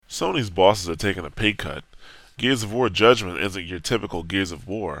Sony's bosses are taking a pay cut. Gears of War Judgment isn't your typical Gears of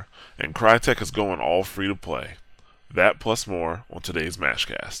War, and Crytek is going all free to play. That plus more on today's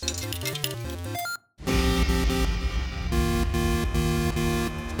Mashcast.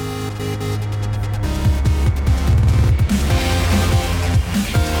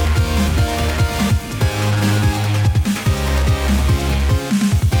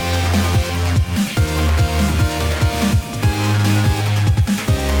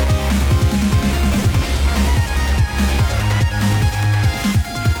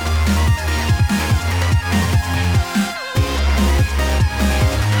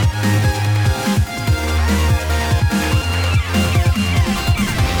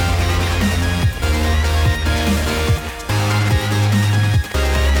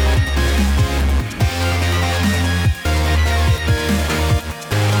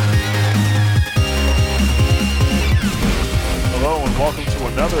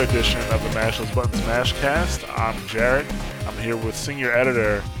 Edition of the Mash Those Buttons Mashcast. I'm Jared. I'm here with senior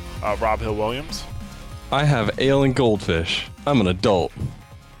editor Rob Hill Williams. I have ale and goldfish. I'm an adult.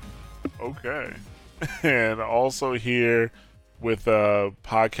 Okay. And also here with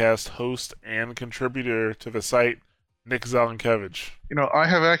podcast host and contributor to the site, Nick Zelenkevich. You know, I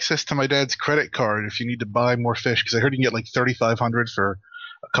have access to my dad's credit card if you need to buy more fish, because I heard you can get like $3,500 for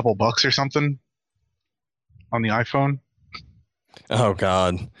a couple bucks or something on the iPhone. Oh,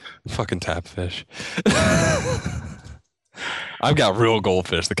 God. Fucking tap fish. I've got real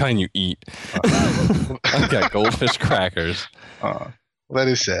goldfish, the kind you eat. I've got goldfish crackers. Well, that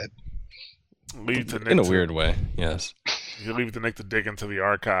is sad. Leave to Nick in a weird way, yes. You leave it to Nick to dig into the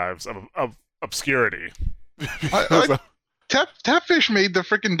archives of obscurity. Tapfish made the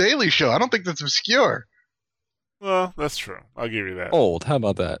freaking Daily Show. I don't think that's obscure. Well, that's true. I'll give you that. Old. How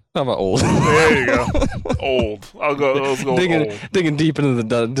about that? How about old? There you go. Old. Let's go old. Digging deep into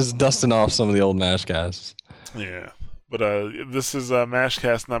the just dusting off some of the old Mashcasts. Yeah. But this is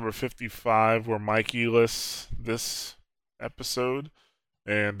Mashcast number 55, where Mikey lists this episode.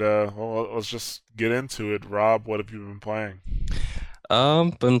 And well, let's just get into it. Rob, what have you been playing?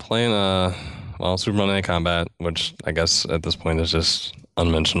 Been playing Super Monday Combat, which I guess at this point is just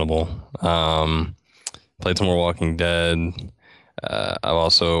unmentionable. Played some more Walking Dead. I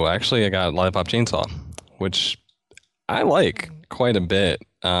got Lollipop Chainsaw, which I like quite a bit.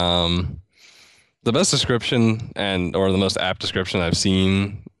 The best description or the most apt description I've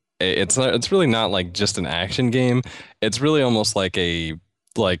seen, it's really not like just an action game. It's really almost like a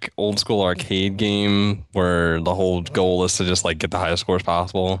old school arcade game where the whole goal is to just like get the highest scores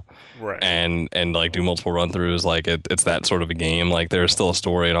possible. Right. And like do multiple run throughs. Like it's that sort of a game. Like there's still a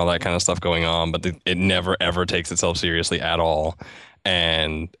story and all that kind of stuff going on, but it never ever takes itself seriously at all.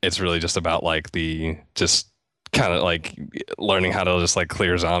 And it's really just about like just kind of like learning how to just like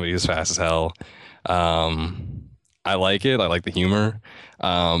clear zombies fast as hell. I like it. I like the humor.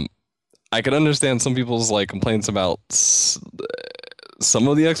 I could understand some people's like complaints about some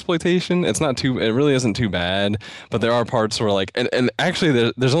of the exploitation. It really isn't too bad, but there are parts where like, and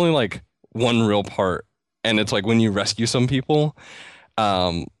actually there's only like one real part, and it's like when you rescue some people,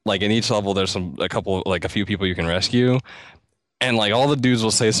 like in each level there's a few people you can rescue, and like all the dudes will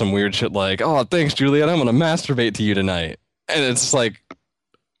say some weird shit like, "Oh, thanks, Juliet, I'm gonna masturbate to you tonight," and it's like,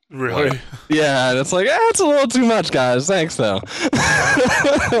 really? Like, yeah, and it's like, it's a little too much, guys. Thanks, though.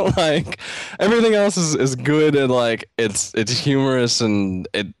 Like, everything else is good, and like it's humorous, and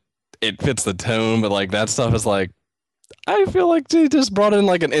it fits the tone. But like that stuff is like, I feel like they just brought in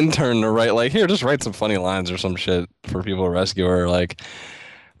like an intern to write like, here, just write some funny lines or some shit for people to rescue her. Like,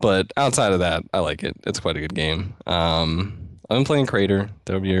 but outside of that, I like it. It's quite a good game. I've been playing Crater.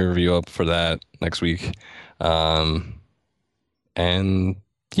 There'll be a review up for that next week. And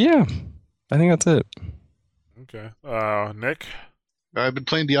yeah, I think that's it. Okay. Nick? I've been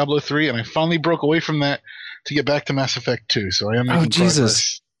playing Diablo 3, and I finally broke away from that to get back to Mass Effect 2, so I am making Jesus.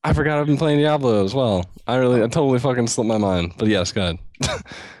 progress. I forgot I've been playing Diablo as well. I totally fucking slipped my mind. But yes, go ahead.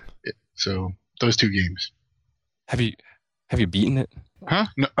 So, those two games. Have you beaten it? Huh?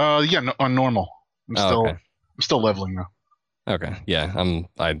 No, yeah, no, on normal. I'm still leveling, though. Okay, yeah,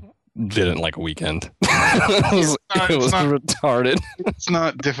 I did it in like a weekend. It was retarded. It's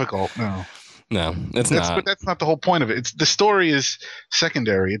not difficult, no. No, it's not. But that's not the whole point of it. The story is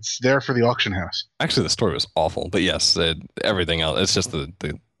secondary. It's there for the auction house. Actually, the story was awful, but yes, everything else. It's just the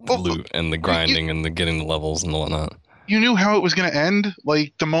loot and the grinding and the getting the levels and the whatnot. You knew how it was going to end,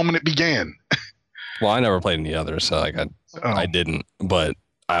 like the moment it began. Well, I never played any others, so like I didn't. But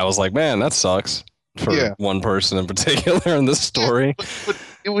I was like, man, that sucks for one person in particular in this story. But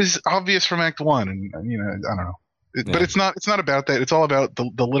it was obvious from Act 1, and I don't know. But Yeah. it's not about that. It's all about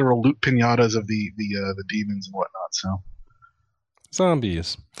the literal loot pinatas of the demons and whatnot. So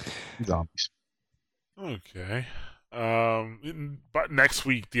Zombies. zombies. Okay. But next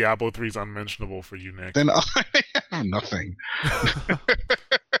week, Diablo 3 is unmentionable for you, Nick. Then I have nothing.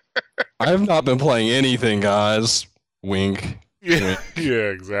 I have not been playing anything, guys. Wink. Yeah, yeah,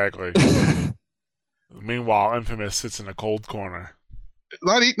 exactly. Meanwhile, Infamous sits in a cold corner.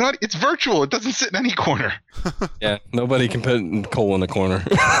 Not it's virtual. It doesn't sit in any corner. Yeah, nobody can put Cole in the corner.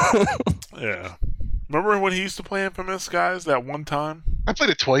 Yeah. Remember when he used to play Infamous, guys, that one time? I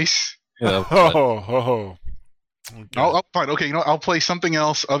played it twice. Yeah, Oh. Okay. I'll fine. Okay, you know, I'll play something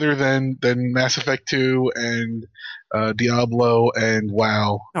else other than Mass Effect 2 and Diablo and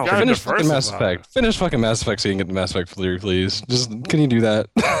WoW. No, finish fucking Mass diversify. Effect. Finish fucking Mass Effect so you can get the Mass Effect 3, please. Just can you do that?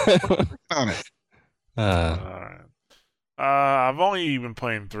 On it. Alright. I've only been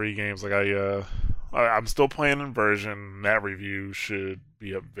playing 3 games. Like I'm still playing Inversion. That review should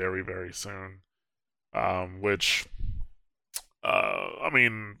be up very, very soon. Which, I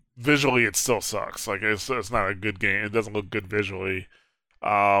mean, visually it still sucks. Like it's not a good game. It doesn't look good visually.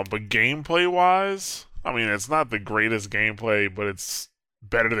 But gameplay wise, I mean, it's not the greatest gameplay, but it's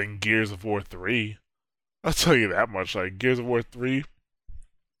better than Gears of War 3. I'll tell you that much. Like Gears of War 3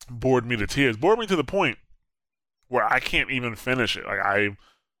 bored me to tears. Bored me to the point where I can't even finish it. Like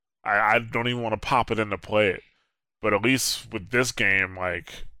I don't even want to pop it in to play it. But at least with this game,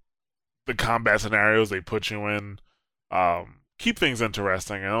 like the combat scenarios they put you in, keep things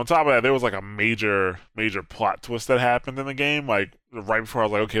interesting. And on top of that, there was like a major plot twist that happened in the game. Like right before I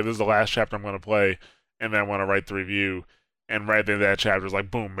was like, okay, this is the last chapter I'm going to play, and then I want to write the review. And right then that chapter was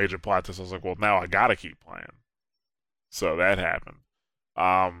like, boom, major plot twist. I was like, well, now I gotta keep playing. So that happened.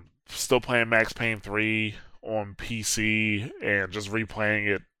 Still playing Max Payne 3 on PC and just replaying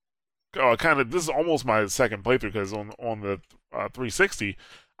it. This is almost my second playthrough because on the 360,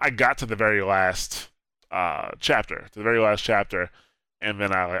 I got to the very last chapter, and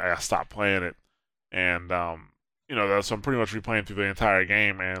then I stopped playing it, and so I'm pretty much replaying through the entire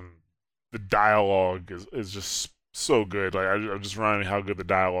game, and the dialogue is just so good. Like I'm just reminding me how good the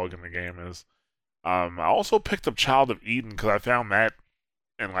dialogue in the game is. I also picked up Child of Eden because I found that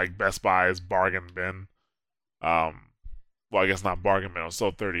in like Best Buy's bargain bin. Well, I guess not bargain bin. It was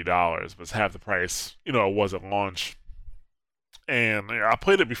still $30, but it's half the price. It was at launch. And I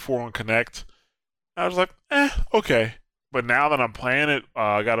played it before on Connect. I was like, okay. But now that I'm playing it,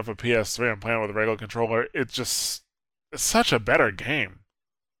 I got it for PS3. I'm playing it with a regular controller. It's such a better game.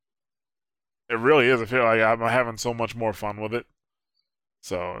 It really is. I feel like I'm having so much more fun with it.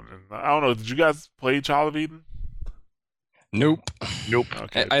 So I don't know. Did you guys play Child of Eden? Nope.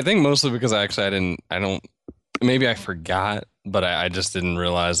 Okay. I think mostly because I don't. Maybe I forgot, but I just didn't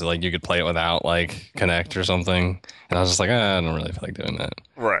realize that like you could play it without like Connect or something, and I was just like, I don't really feel like doing that.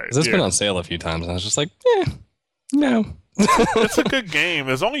 Right. Because it's been on sale a few times, and I was just like, no. It's a good game.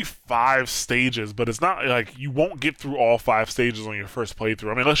 There's only 5 stages, but it's not like you won't get through all 5 stages on your first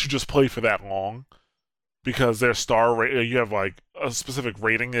playthrough. I mean, unless you just play for that long, because their star rate, you have like a specific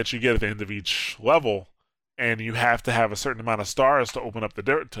rating that you get at the end of each level, and you have to have a certain amount of stars to open up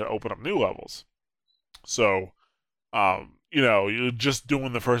to open up new levels. So, you just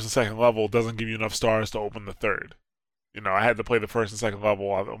doing the first and second level doesn't give you enough stars to open the third. I had to play the first and second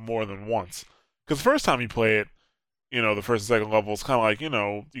level more than once, because the first time you play it, the first and second level is kind of like,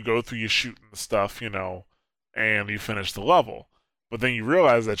 you go through your shooting the stuff, and you finish the level. But then you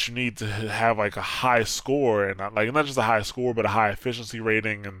realize that you need to have like a high score, and not just a high score, but a high efficiency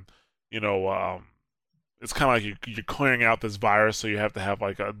rating, and it's kind of like you're clearing out this virus, so you have to have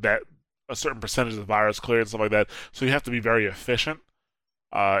like a certain percentage of the virus cleared and stuff like that. So you have to be very efficient.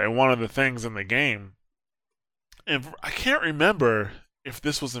 And one of the things in the game, and I can't remember if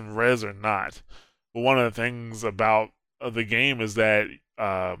this was in Res or not, but one of the things about the game is that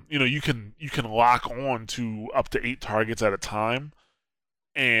you can lock on to up to 8 targets at a time,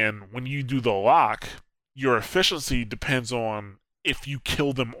 and when you do the lock, your efficiency depends on if you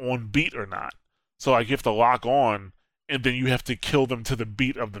kill them on beat or not. So like you have to lock on, and then you have to kill them to the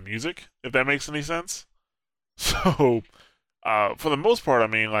beat of the music, if that makes any sense. So, for the most part, I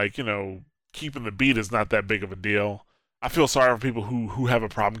mean, like, keeping the beat is not that big of a deal. I feel sorry for people who have a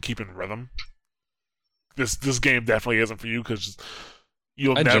problem keeping rhythm. This game definitely isn't for you, because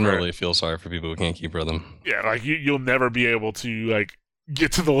I generally feel sorry for people who can't keep rhythm. Yeah, like, you'll never be able to, like,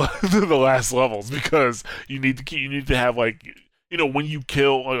 get to the to the last levels, because you need to have, like, when you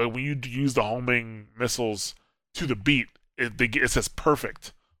kill, when you use the homing missiles to the beat, it says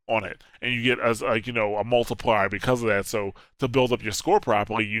perfect on it, and you get as a multiplier because of that. So to build up your score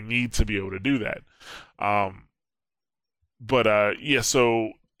properly, you need to be able to do that. But yeah,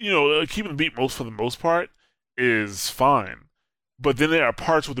 so keeping the beat for the most part is fine. But then there are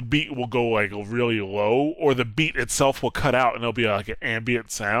parts where the beat will go like really low, or the beat itself will cut out and it'll be like an ambient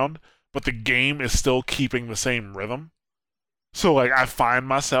sound, but the game is still keeping the same rhythm. So like I find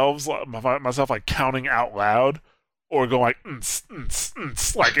myself like counting out loud, or going like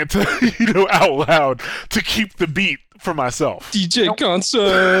like into out loud to keep the beat for myself. DJ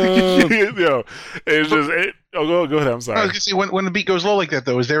Concept. It's just go ahead. I'm sorry. I was gonna say when the beat goes low like that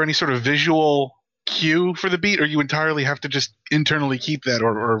though, is there any sort of visual cue for the beat, or you entirely have to just internally keep that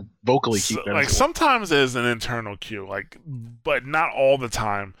or vocally keep that? Like sometimes there's an internal cue, but not all the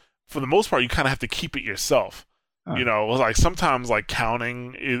time. For the most part, you kind of have to keep it yourself. Huh. Like sometimes like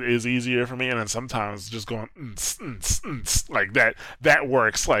counting is easier for me, and then sometimes just going like that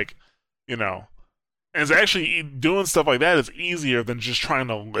works. Like, and it's actually doing stuff like that is easier than just trying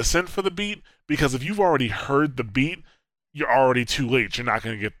to listen for the beat, because if you've already heard the beat, you're already too late. You're not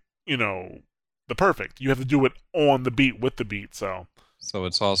going to get the perfect. You have to do it on the beat with the beat. So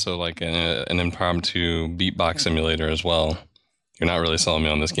it's also like an impromptu beatbox simulator as well. You're not really selling me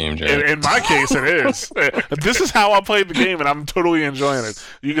on this game, Jared. In my case, it is. This is how I played the game, and I'm totally enjoying it.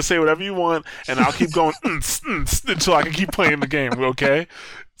 You can say whatever you want, and I'll keep going until I can keep playing the game. Okay,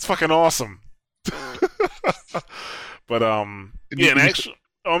 it's fucking awesome. But yeah, and actually,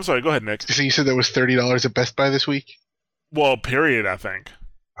 I'm sorry. Go ahead, Nick. So you said that was $30 at Best Buy this week? Well, period. I think.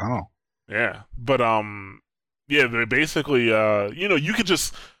 Oh. Yeah, but yeah, they basically you could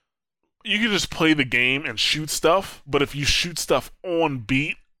just play the game and shoot stuff, but if you shoot stuff on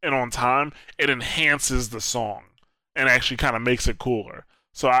beat and on time, it enhances the song and actually kind of makes it cooler.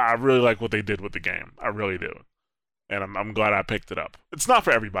 So I really like what they did with the game. I really do, and I'm glad I picked it up. It's not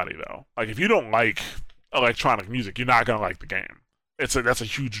for everybody though. Like if you don't like electronic music, you're not gonna like the game. That's a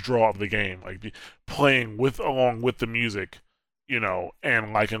huge draw of the game, like playing along with the music.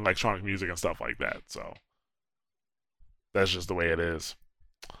 And liking electronic music and stuff like that. So that's just the way it is.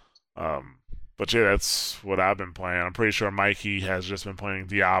 But yeah, that's what I've been playing. I'm pretty sure Mikey has just been playing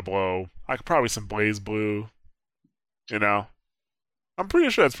Diablo. Probably some BlazBlue. I'm pretty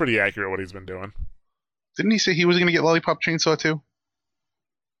sure that's pretty accurate what he's been doing. Didn't he say he was going to get Lollipop Chainsaw too?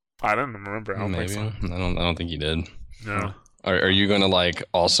 I didn't remember. I don't think so. I don't think he did. No. Are you gonna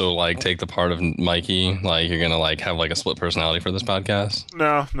also take the part of Mikey? Like you're gonna have a split personality for this podcast?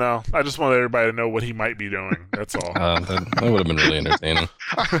 No. I just want everybody to know what he might be doing. That's all. That would have been really entertaining.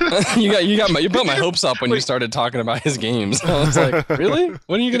 you built my hopes up when you started talking about his games. I was like, really?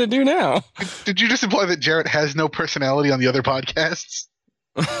 What are you gonna do now? Did you just imply that Jarrett has no personality on the other podcasts?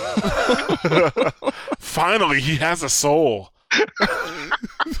 Finally, he has a soul.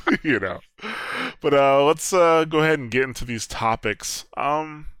 But let's go ahead and get into these topics.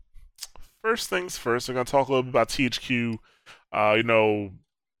 First things first, we're gonna talk a little bit about THQ.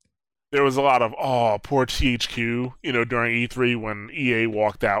 There was a lot of poor THQ, during E3 when EA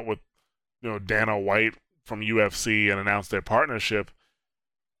walked out with Dana White from UFC and announced their partnership.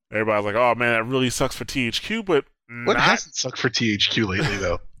 Everybody's like, oh man, that really sucks for THQ, but what hasn't sucked for THQ lately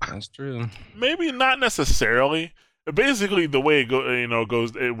though? That's true. Maybe not necessarily. Basically, the way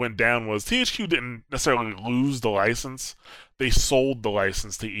it went down was THQ didn't necessarily lose the license; they sold the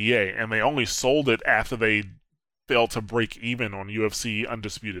license to EA, and they only sold it after they failed to break even on UFC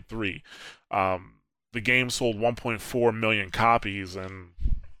Undisputed 3. The game sold 1.4 million copies, and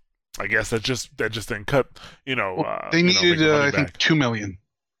I guess that just didn't cut. They needed, I think, 2 million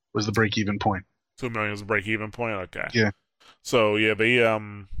was the break-even point. 2 million was the break-even point. Okay. Yeah. So yeah,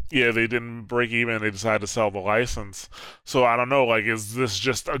 they didn't break even. They decided to sell the license. So I don't know. Is this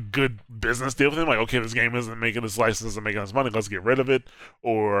just a good business deal for them? Okay, this game isn't making this license, isn't making us money. Let's get rid of it.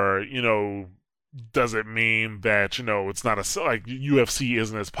 Or does it mean that it's not UFC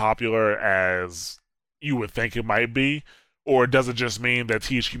isn't as popular as you would think it might be? Or does it just mean that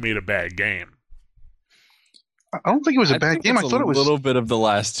THQ made a bad game? I don't think it was a bad game. I thought it was a little bit of the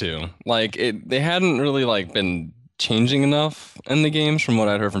last two. They hadn't really been changing enough in the games from what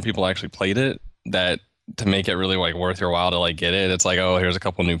I'd heard from people who actually played it that to make it really worth your while to get it. It's here's a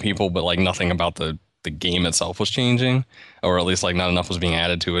couple new people, but nothing about the game itself was changing, or at least not enough was being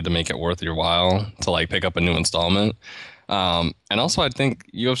added to it to make it worth your while to pick up a new installment. And also I think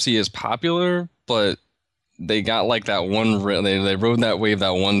UFC is popular, but they got that one they rode that wave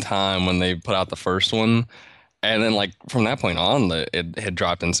that one time when they put out the first one, and then from that point on it had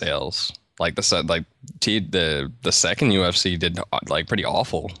dropped in sales. The second UFC did pretty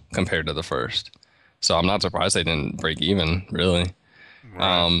awful compared to the first, so I'm not surprised they didn't break even really.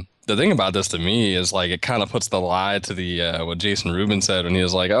 Right. the thing about this to me is like it kind of puts the lie to the what Jason Rubin said when he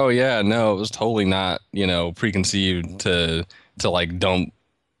was like, "Oh yeah, no, it was totally not, preconceived to like dump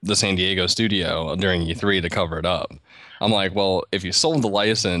the San Diego studio during E3 to cover it up." I'm like, well, if you sold the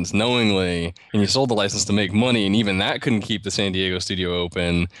license knowingly and you sold the license to make money, and even that couldn't keep the San Diego studio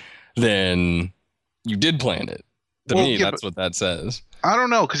open, then you did plan it. To me, that's what that says. I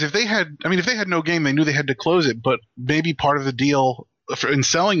don't know, because if they had no game, they knew they had to close it. But maybe part of the deal in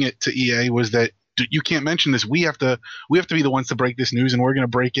selling it to EA was that you can't mention this. We have to be the ones to break this news, and we're going to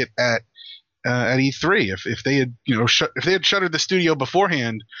break it at E3. If they had shuttered the studio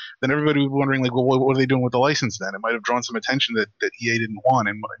beforehand, then everybody would be wondering like, well, what are they doing with the license then? It might have drawn some attention that EA didn't want,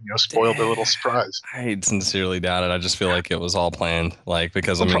 and spoiled their little surprise. I sincerely doubt it. I just feel like it was all planned, like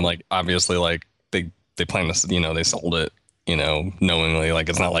because I mean, like obviously, like they planned this, they sold it, knowingly. Like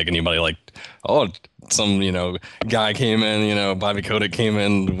it's not like anybody like, oh, some guy came in, Bobby Kotick came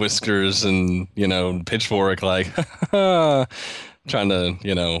in, whiskers and pitchfork, like trying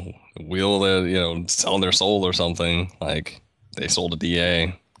to wheel the sell their soul or something. Like they sold it to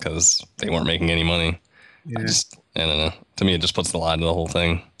EA because they weren't making any money. Yeah. I don't know. To me, it just puts the lie to the whole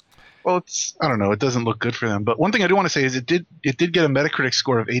thing. Well, I don't know. It doesn't look good for them. But one thing I do want to say is it did get a Metacritic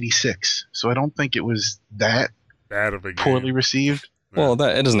score of 86. So I don't think it was that bad of a poorly game. Received. Well,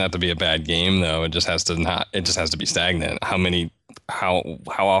 it doesn't have to be a bad game though. It just has to be stagnant. How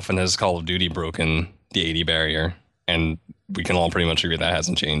often has Call of Duty broken the 80 barrier? And we can all pretty much agree that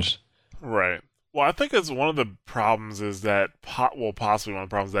hasn't changed. Right. Well, I think it's one of the problems is that possibly one of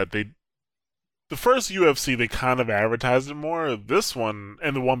the problems that the first UFC, they kind of advertised it more. This one,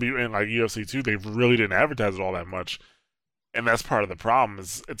 and the one in like UFC 2, they really didn't advertise it all that much. And that's part of the problem,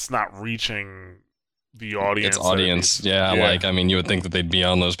 is it's not reaching the audience. Its audience, yeah. Like, I mean, you would think that they'd be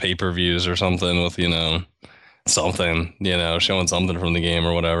on those pay-per-views or something with, something, showing something from the game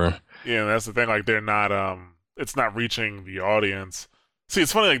or whatever. Yeah, and that's the thing. Like, they're not, it's not reaching the audience. See,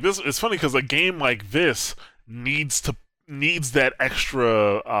 it's funny, like this. It's funny because a game like this needs that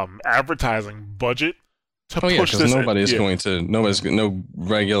extra advertising budget to push this. No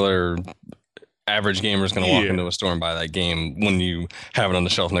regular average gamer is going to walk into a store and buy that game when you have it on the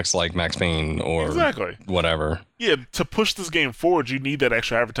shelf next to like Max Payne or whatever. Yeah, to push this game forward, you need that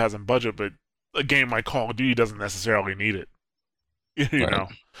extra advertising budget, but a game like Call of Duty doesn't necessarily need it. You know,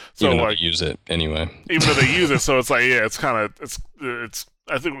 so even though they use it anyway. Even though they use it, so it's like it's kind of it's.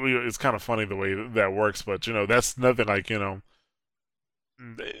 I think it's kind of funny the way that works, but that's nothing like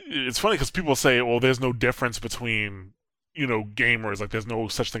It's funny because people say, well, there's no difference between gamers. Like there's no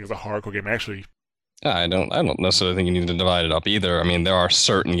such thing as a hardcore game. Actually, I don't necessarily think you need to divide it up either. I mean, there are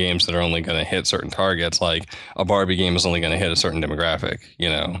certain games that are only going to hit certain targets. Like a Barbie game is only going to hit a certain demographic.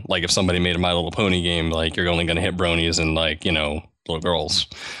 Like if somebody made a My Little Pony game, like you're only going to hit bronies and like little girls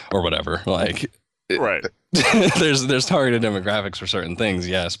or whatever. Like right. there's targeted demographics for certain things,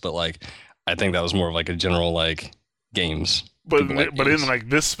 yes, but like I think that was more of like a general like games. But in like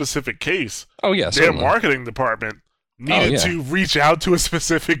this specific case, their marketing department needed to reach out to a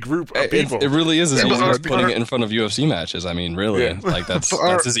specific group of people. It really is as easy as putting it in front of UFC matches. I mean, really, like that's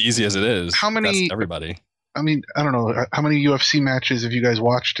as easy as it is. How many? That's everybody. I mean, I don't know. How many UFC matches have you guys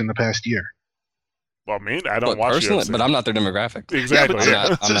watched in the past year? Well, I mean, I don't watch personally, UFC. But I'm not their demographic. Exactly.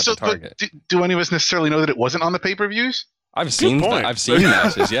 I'm not the target. Do any of us necessarily know that it wasn't on the pay-per-views? I've seen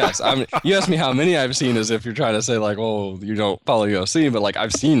matches. Yes, you asked me how many I've seen, as if you're trying to say like, "Oh, you don't follow UFC," but like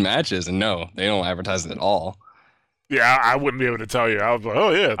I've seen matches, and no, they don't advertise it at all. Yeah, I wouldn't be able to tell you. I was like, oh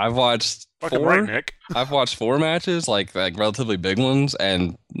yeah, I've watched fucking right, Nick. I've watched 4 matches, like relatively big ones,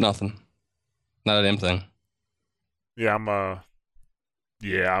 and nothing, not a damn thing. Yeah, I'm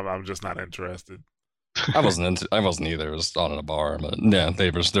just not interested. I wasn't either. It was on in a bar, but yeah,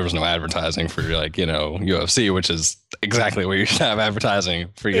 there was no advertising for like UFC, which is exactly where you should have advertising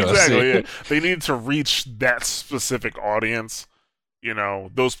for UFC. Exactly. Yeah. They need to reach that specific audience.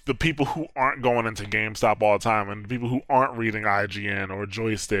 The people who aren't going into GameStop all the time, and the people who aren't reading IGN or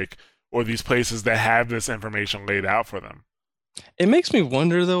Joystick or these places that have this information laid out for them. It makes me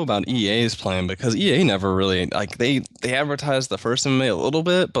wonder though about EA's plan, because EA never really like they advertise the first MMA a little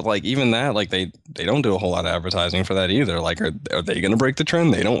bit, but like even that, like they don't do a whole lot of advertising for that either. Like are they going to break the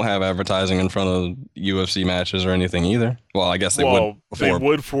trend? They don't have advertising in front of UFC matches or anything either. Well, I guess they would. They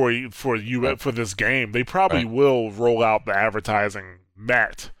would for this game. They probably will roll out the advertising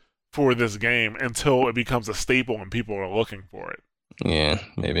for this game until it becomes a staple and people are looking for it. Yeah,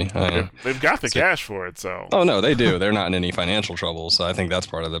 maybe. They've got the cash for it, so. Oh no, they do. They're not in any financial trouble, so I think that's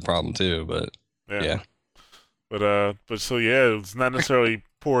part of the problem too. But yeah. But so yeah, it's not necessarily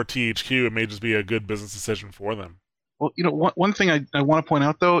poor THQ. It may just be a good business decision for them. Well, one thing I want to point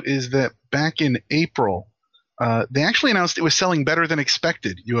out though is that back in April, they actually announced it was selling better than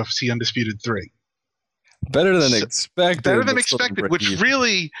expected. UFC Undisputed 3. Better than expected. Better than expected, which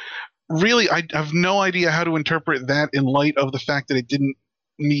really, I have no idea how to interpret that in light of the fact that it didn't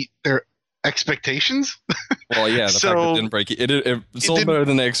meet their expectations. Well, yeah, the fact it didn't break it sold better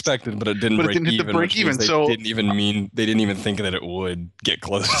than they expected, but it didn't break even. Hit the break even. So they didn't even think that it would get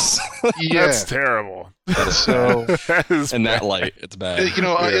close. Yeah, that's terrible. So in that light, it's bad.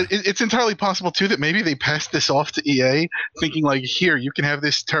 It's entirely possible too that maybe they passed this off to EA, thinking like, here, you can have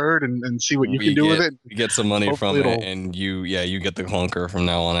this turd and see what you can do with it. You get some money from it, and you get the clunker from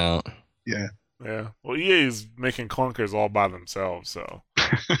now on out. Yeah. Yeah. Well, EA is making clunkers all by themselves, so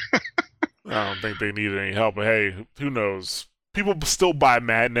I don't think they need any help. But hey, who knows? People still buy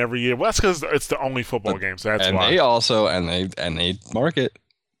Madden every year. Well, that's because it's the only football game, so that's why. They also they market.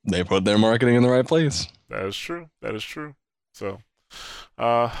 They put their marketing in the right place. That is true. So,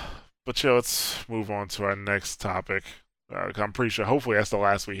 but yeah, let's move on to our next topic. I'm pretty sure, hopefully, that's the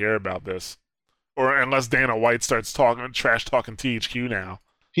last we hear about this, or unless Dana White starts trash talking THQ now.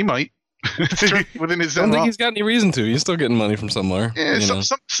 He might. Within his I don't think he's got any reason to. He's still getting money from somewhere. Yeah,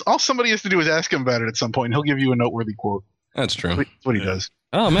 all somebody has to do is ask him about it at some point, and he'll give you a noteworthy quote. That's true. That's what he does.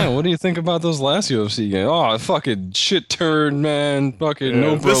 Oh man, what do you think about those last UFC games? Oh, fucking shit turn, man. Fucking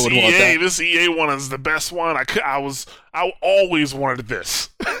no bro would want that. This EA one is the best one. I always wanted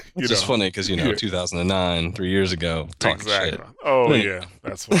this. It's just funny because 2009, 3 years ago, talking shit. Oh yeah,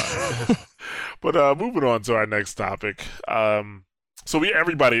 that's why. But moving on to our next topic. So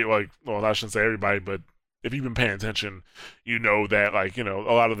everybody, I shouldn't say everybody, but if you've been paying attention, you know that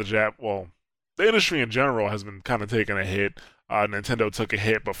a lot of the industry in general has been kind of taking a hit. Nintendo took a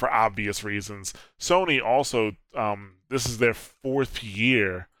hit, but for obvious reasons. Sony also, this is their 4th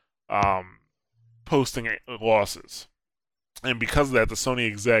year posting losses. And because of that, the Sony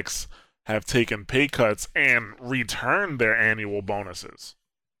execs have taken pay cuts and returned their annual bonuses.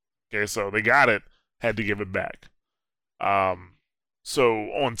 Okay, so they got it, had to give it back. So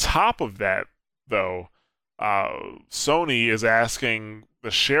on top of that, though, Sony is asking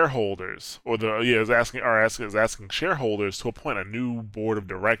the shareholders, is asking shareholders to appoint a new board of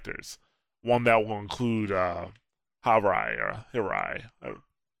directors, one that will include Hirai, I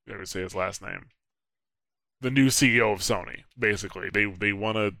never say his last name, the new CEO of Sony. Basically, they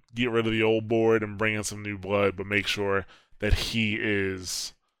want to get rid of the old board and bring in some new blood, but make sure that he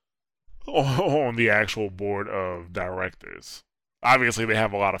is on the actual board of directors. Obviously, they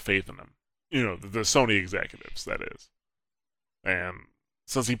have a lot of faith in him. The Sony executives, that is. And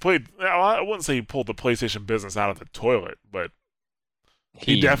since he played, I wouldn't say he pulled the PlayStation business out of the toilet, but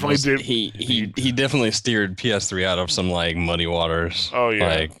he definitely did. He definitely steered PS3 out of some muddy waters. Oh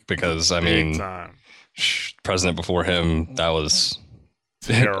yeah, because big time. President before him, that was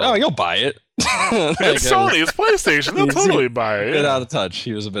terrible. Oh, you'll buy it. It's Sony, it's PlayStation. They'll totally buy it. A bit out of touch.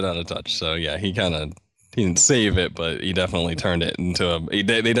 He was a bit out of touch. So yeah, he didn't save it, but he definitely turned it into they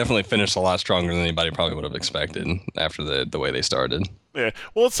definitely finished a lot stronger than anybody probably would have expected after the way they started. Yeah.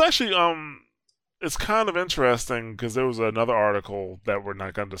 Well, it's actually it's kind of interesting because there was another article that we're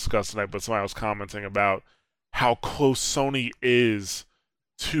not going to discuss tonight, but somebody was commenting about how close Sony is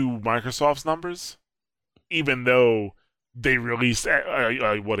to Microsoft's numbers, even though they released a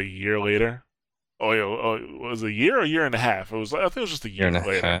year later. It was a year or a year and a half. I think it was just a year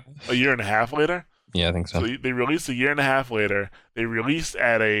later. A year and a half later. Yeah, I think so. So they released a year and a half later. They released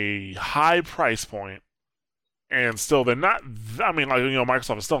at a high price point, and still they're not. I mean,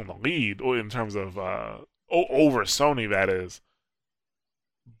 Microsoft is still in the lead in terms of over Sony, that is,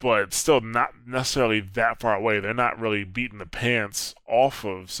 but still not necessarily that far away. They're not really beating the pants off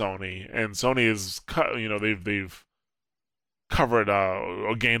of Sony, and Sony is they've covered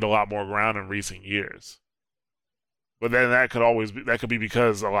or gained a lot more ground in recent years. But then that could be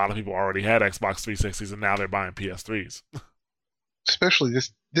because a lot of people already had Xbox 360s and now they're buying PS3s. Especially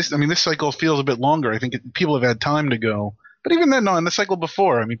this cycle feels a bit longer. I think people have had time to go. But even then, no, in the cycle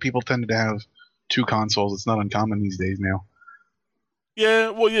before, people tended to have 2 consoles. It's not uncommon these days now.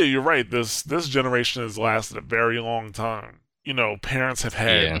 Yeah, well, yeah, you're right. This generation has lasted a very long time. Parents have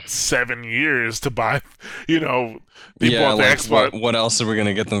had 7 years to buy, they bought the Xbox. What else are we going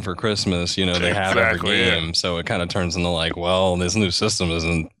to get them for Christmas? They have every game. Yeah. So it kind of turns into this new system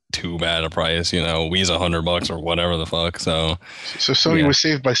isn't too bad a price. Wii's $100 or whatever the fuck. So Sony was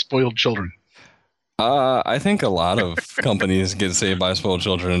saved by spoiled children. I think a lot of companies get saved by spoiled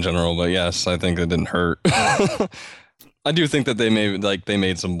children in general, but yes, I think it didn't hurt. I do think that they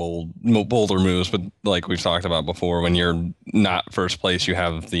made some bolder moves, but like we've talked about before, when you're not first place, you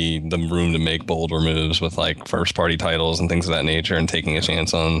have the room to make bolder moves with like first party titles and things of that nature, and taking a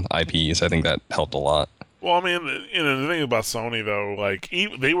chance on IPs. I think that helped a lot. Well, I mean, the thing about Sony though, like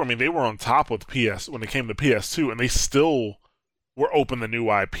they were on top with PS when it came to PS2, and they still were open to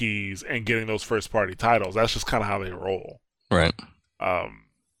new IPs and getting those first party titles. That's just kind of how they roll. Right. Um,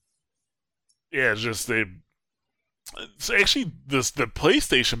 yeah, it's just they. So actually, the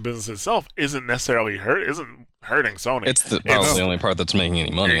PlayStation business itself isn't hurting Sony. It's probably the only part that's making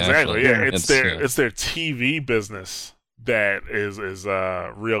any money. Exactly. Actually. Yeah, it's their TV business that is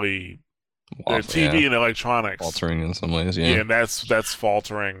really their TV and electronics faltering in some ways. Yeah, and that's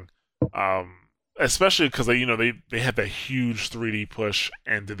faltering. Especially because they had that huge 3D push,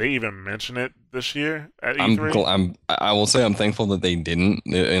 and did they even mention it this year at E3? I will say I'm thankful that they didn't.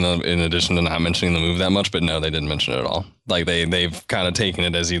 In addition to not mentioning the move that much, but no, they didn't mention it at all. Like they've kind of taken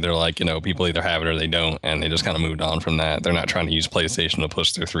it as either like people either have it or they don't, and they just kind of moved on from that. They're not trying to use PlayStation to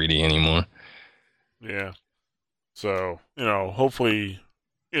push their 3D anymore. Yeah. So hopefully.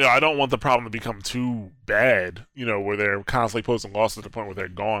 I don't want the problem to become too bad, where they're constantly posting losses to the point where they're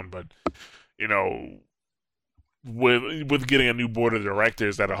gone, but with getting a new board of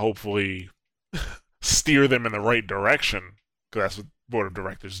directors that'll hopefully steer them in the right direction, because that's what board of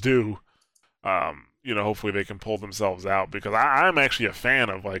directors do. Hopefully they can pull themselves out, because I'm actually a fan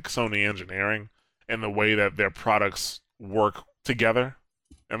of like Sony engineering and the way that their products work together,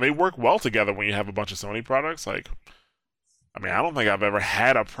 and they work well together when you have a bunch of Sony products. Like, I mean, I don't think I've ever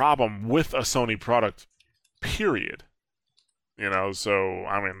had a problem with a Sony product, period. So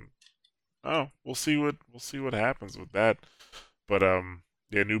I mean. Oh, we'll see what happens with that. But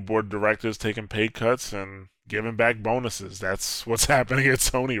new board of directors taking pay cuts and giving back bonuses. That's what's happening at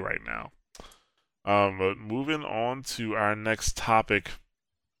Sony right now. But moving on to our next topic,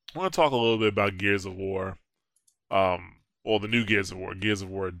 I want to talk a little bit about Gears of War. The new Gears of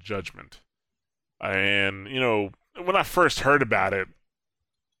War Judgment. And when I first heard about it,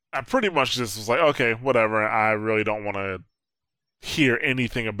 I pretty much just was like, okay, whatever. I really don't want to hear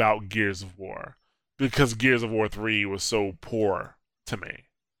anything about Gears of War, because Gears of War 3 was so poor to me.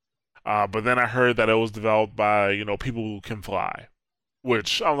 But then I heard that it was developed by, people who can fly,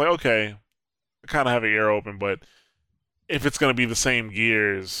 which I'm like, okay, I kind of have an ear open, but if it's going to be the same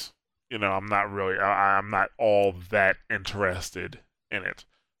Gears, I'm not all that interested in it.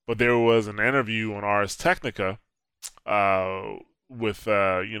 But there was an interview on Ars Technica with,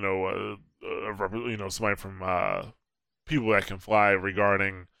 somebody from People That Can Fly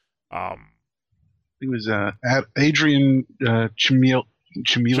regarding it was Adrian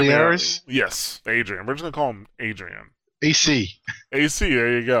Chmieliaris. Yes, Adrian. We're just gonna call him Adrian. AC.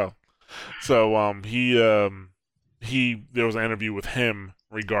 There you go. So he there was an interview with him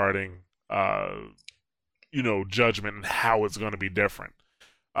regarding Judgment and how it's going to be different.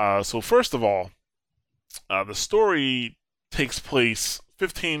 So first of all, the story takes place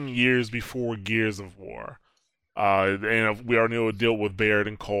 15 years before Gears of War. And we already know a deal with Baird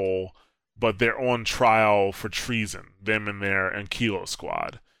and Cole, but they're on trial for treason, them and their Kilo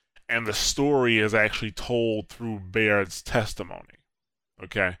squad. And the story is actually told through Baird's testimony.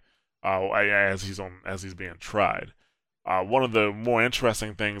 Okay? As he's being tried. One of the more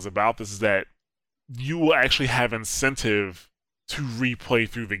interesting things about this is that you will actually have incentive to replay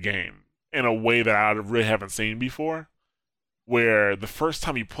through the game in a way that I really haven't seen before, where the first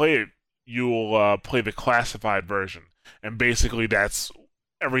time you play it, you'll play the classified version, and basically that's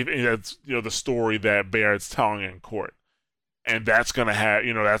everything. That's the story that Baird's telling in court, and that's gonna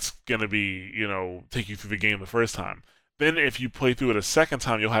be take you through the game the first time. Then if you play through it a second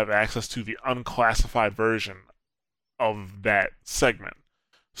time, you'll have access to the unclassified version of that segment.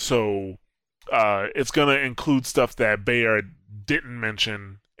 So it's gonna include stuff that Baird didn't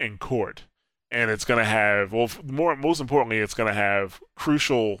mention in court, and it's gonna have most importantly, it's gonna have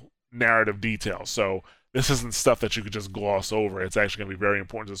crucial narrative details. So this isn't stuff that you could just gloss over. It's actually going to be very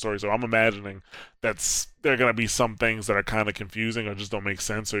important to the story. So I'm imagining that there are going to be some things that are kind of confusing or just don't make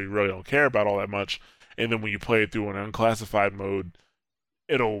sense, or you really don't care about all that much. And then when you play it through an unclassified mode,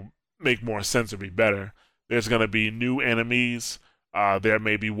 it'll make more sense or be better. There's going to be new enemies. There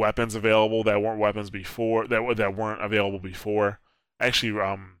may be weapons available that weren't weapons before, that weren't available before. Actually,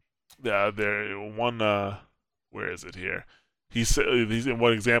 where is it here?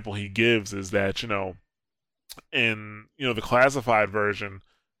 One example he gives is that in the classified version,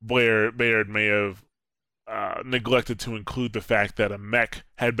 Baird may have neglected to include the fact that a mech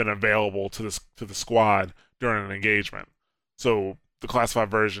had been available to the squad during an engagement. So the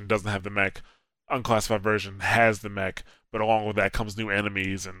classified version doesn't have the mech. unclassified version has the mech, but along with that comes new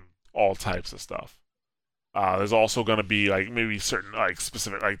enemies and all types of stuff. There's also going to be like maybe certain like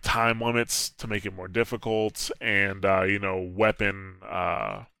specific like time limits to make it more difficult, and weapon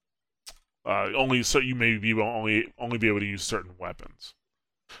only so you may be only be able to use certain weapons.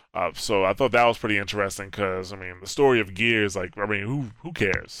 So I thought that was pretty interesting because I mean the story of Gears, like I mean who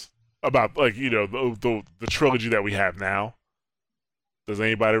cares about like the trilogy that we have now? Does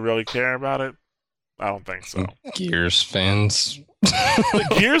anybody really care about it? I don't think so. Gears fans.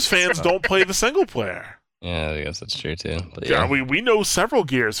 The Gears fans don't play the single player. Yeah, I guess that's true too. But yeah, we know several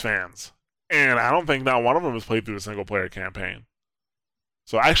Gears fans, and I don't think not one of them has played through the single player campaign.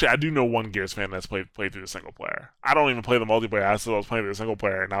 So actually, I do know one Gears fan that's played through the single player. I don't even play the multiplayer. I still was playing through the single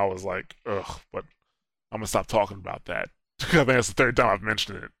player, and I was like, ugh. But I'm gonna stop talking about that. I think that's the third time I've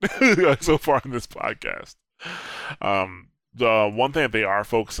mentioned it so far in this podcast. The one thing that they are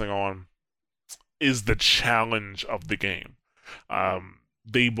focusing on is the challenge of the game.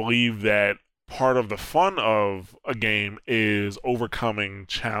 They believe that part of the fun of a game is overcoming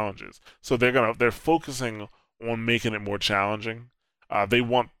challenges. So they're focusing on making it more challenging. They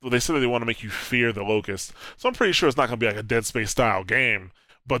said that they want to make you fear the Locust. So I'm pretty sure it's not going to be like a Dead Space style game,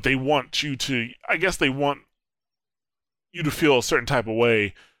 but they want you to, I guess they want you to feel a certain type of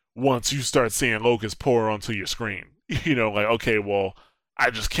way once you start seeing Locust pour onto your screen. Like, okay, well, I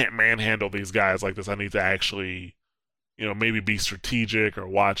just can't manhandle these guys like this. I need to actually, maybe be strategic or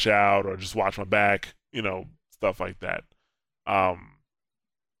watch out or just watch my back, stuff like that.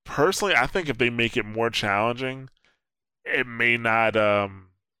 Personally, I think if they make it more challenging, it may not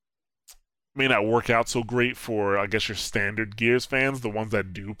work out so great for, I guess, your standard Gears fans, the ones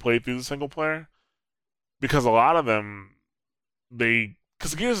that do play through the single player, because a lot of them,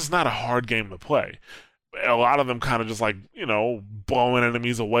 because Gears is not a hard game to play. A lot of them kind of just like, blowing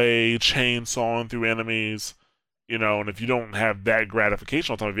enemies away, chainsawing through enemies, and if you don't have that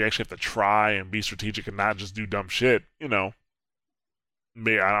gratification all the time, if you actually have to try and be strategic and not just do dumb shit, I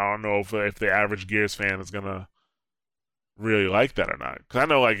don't know if the average Gears fan is gonna really like that or not. Because I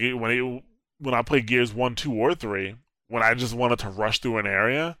know, like, when I play Gears 1, 2, or 3, when I just wanted to rush through an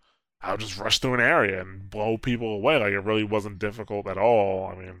area, I would just rush through an area and blow people away. Like, it really wasn't difficult at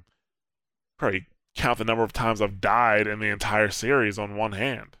all. I mean, probably count the number of times I've died in the entire series on one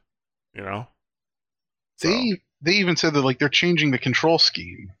hand, So. They even said that like they're changing the control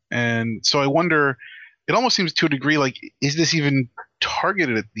scheme, and so I wonder. It almost seems to a degree like, is this even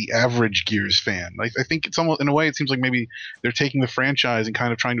targeted at the average Gears fan? Like, I think it's almost, in a way, it seems like maybe they're taking the franchise and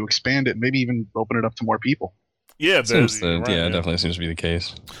kind of trying to expand it, maybe even open it up to more people. Yeah, it definitely seems to be the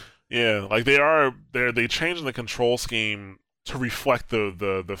case. Yeah, like they changing the control scheme to reflect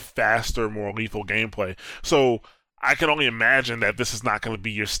the faster, more lethal gameplay. So I can only imagine that this is not going to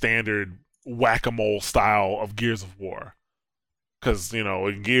be your standard whack-a-mole style of Gears of War. Because,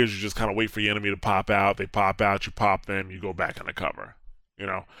 in Gears, you just kind of wait for your enemy to pop out. They pop out, you pop them, you go back in the cover.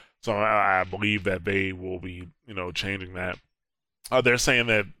 So I believe that they will be, changing that. They're saying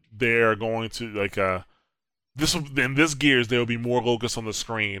that they're going to, like, in this Gears, there will be more locusts on the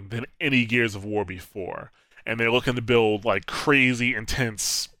screen than any Gears of War before. And they're looking to build, like, crazy,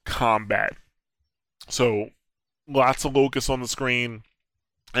 intense combat. So, lots of locusts on the screen,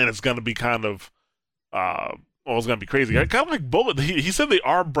 and it's going to be kind of, it's going to be crazy. Kind of like Bullet. He said they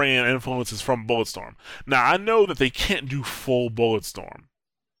are brand influences from Bulletstorm. Now, I know that they can't do full Bulletstorm.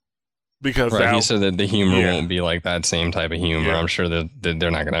 Because he said that the humor won't be like that same type of humor. Yeah. I'm sure that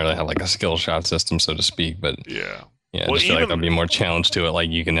they're not going to really have like a skill shot system, so to speak. But yeah, I just feel like there'll be more challenge to it. Like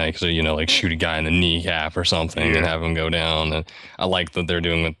you can actually, like shoot a guy in the kneecap or something and have him go down. And I like that they're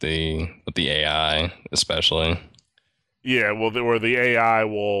doing with the AI, especially. Yeah, where the AI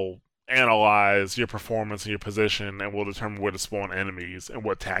will analyze your performance and your position and will determine where to spawn enemies and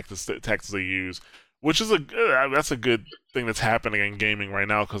what tactics they use, which is that's a good thing that's happening in gaming right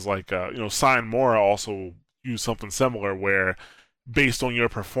now, because like Sign Mora also used something similar where based on your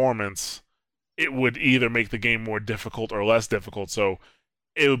performance it would either make the game more difficult or less difficult. So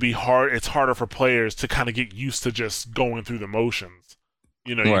it would be it's harder for players to kind of get used to just going through the motions.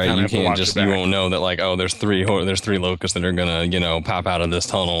 You can't just, you won't know that like, oh, there's three locusts that are gonna, pop out of this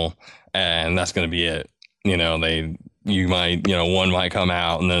tunnel and that's gonna be it. You might, one might come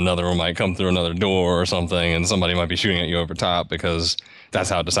out and then another one might come through another door or something, and somebody might be shooting at you over top because that's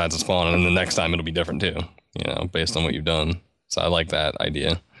how it decides to spawn, and then the next time it'll be different too, based on what you've done. So I like that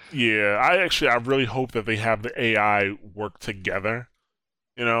idea. Yeah, I really hope that they have the AI work together,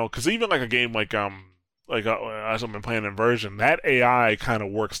 because even like a game like as I've been playing Inversion, that AI kind of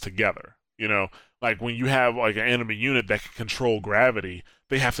works together. Like when you have like an enemy unit that can control gravity,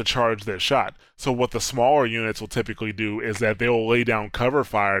 they have to charge their shot. So what the smaller units will typically do is that they'll lay down cover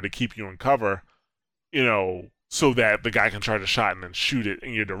fire to keep you in cover, so that the guy can charge a shot and then shoot it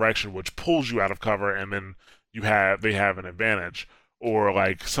in your direction, which pulls you out of cover, and then they have an advantage. Or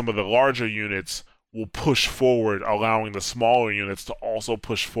like some of the larger units will push forward, allowing the smaller units to also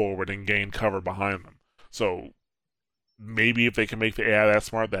push forward and gain cover behind them. So maybe if they can make the AI that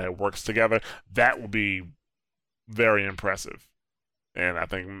smart that it works together, that will be very impressive. And I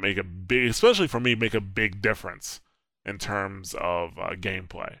think especially for me, make a big difference in terms of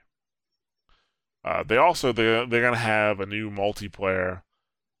gameplay. They're gonna have a new multiplayer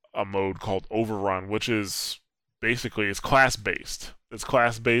mode called Overrun, which is basically it's class based. It's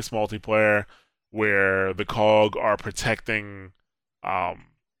class based multiplayer where the COG are protecting,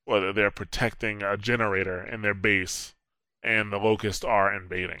 they're protecting a generator in their base, and the Locust are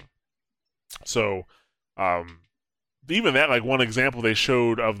invading. So, even that, like one example they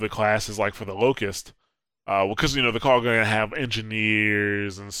showed of the class is like for the Locust. Because the COG are gonna have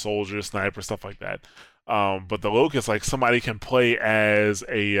engineers and soldiers, snipers, stuff like that. But the Locust, like somebody can play as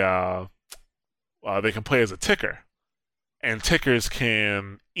they can play as a ticker, and tickers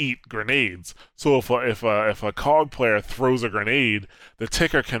can eat grenades. So if a COG player throws a grenade, the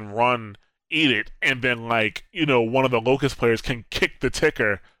ticker can run, eat it, and then one of the Locust players can kick the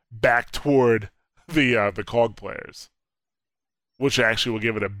ticker back toward the COG players, which actually will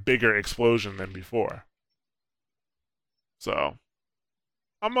give it a bigger explosion than before. So,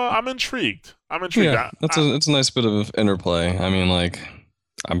 I'm intrigued. Yeah, it's a nice bit of interplay. I mean, like,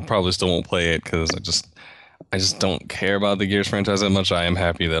 I probably still won't play it because I just don't care about the Gears franchise that much. I am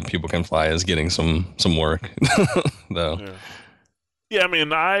happy that People Can Fly is getting some work, though. Yeah, I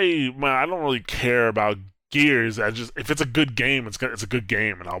mean, I don't really care about Gears. If it's a good game, it's a good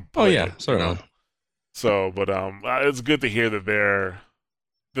game, and I'll play it. Certainly. So, but it's good to hear that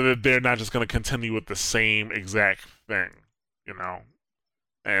they're not just going to continue with the same exact thing.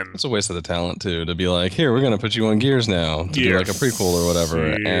 And it's a waste of the talent too to be like, here, we're gonna put you on Gears now to do like a prequel or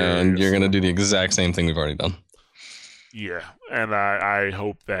whatever, and you're gonna do the exact same thing we've already done. Yeah, and I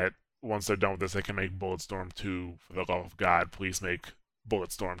hope that once they're done with this, they can make Bulletstorm 2. For the love of God, please make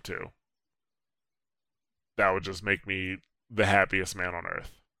Bulletstorm 2. That would just make me the happiest man on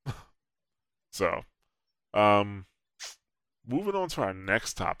earth. So, moving on to our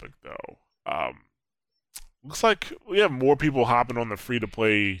next topic, though. Looks like we have more people hopping on the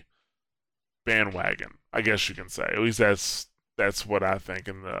free-to-play bandwagon, I guess you can say. At least that's what I think.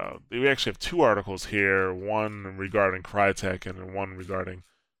 And we actually have two articles here, one regarding Crytek and one regarding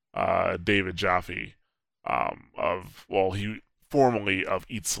David Jaffe he formerly of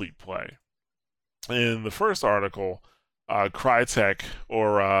Eat Sleep Play. In the first article, Crytek,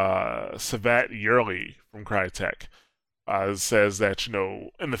 or Savat Yerli from Crytek, says that,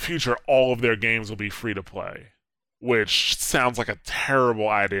 in the future, all of their games will be free to play, which sounds like a terrible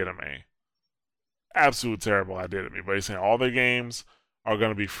idea to me. Absolute terrible idea to me. But he's saying all their games are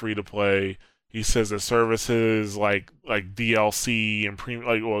going to be free to play. He says that services like DLC and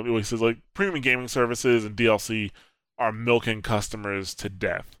premium, he says like premium gaming services and DLC are milking customers to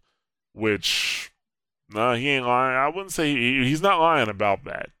death. Which, no, he ain't lying. I wouldn't say he's not lying about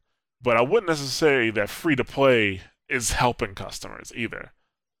that. But I wouldn't necessarily say that free to play is helping customers either,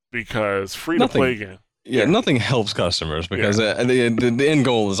 because free to play game. Yeah, nothing helps customers because the end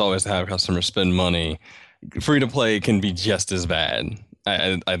goal is always to have customers spend money. Free to play can be just as bad.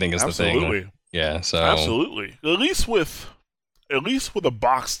 I think it's the thing. Yeah, so absolutely. At least with a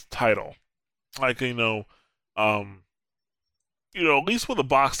boxed title, like at least with a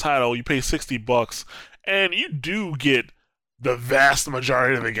boxed title, you pay $60 and you do get the vast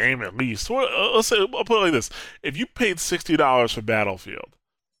majority of the game at least. Well, let's say, I'll put it like this: if you paid $60 for Battlefield,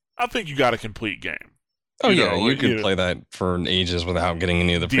 I think you got a complete game. You could play that for ages without getting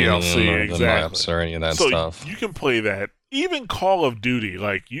any of the DLC or the maps or any of that stuff. You can play that. Even Call of Duty,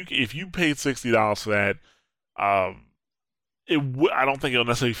 if you paid $60 for that, I don't think it'll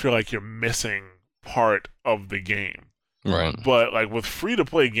necessarily feel like you're missing part of the game. Right. But with free to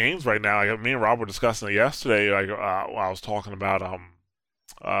play games right now, me and Rob were discussing it yesterday. While I was talking about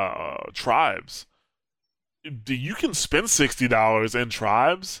Tribes. You can spend $60 in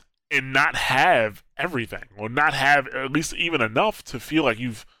Tribes and not have everything, or not have at least even enough to feel like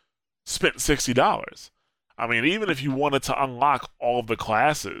you've spent $60. I mean, even if you wanted to unlock all of the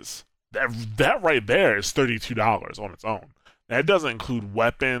classes, that right there is $32 on its own. That doesn't include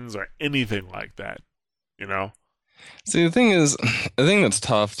weapons or anything like that, See, the thing that's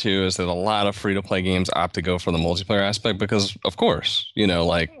tough too is that a lot of free-to-play games opt to go for the multiplayer aspect because, of course,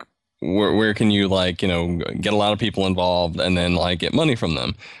 where can you like, get a lot of people involved and then like get money from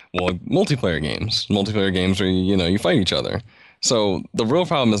them? Well, multiplayer games where you fight each other. So the real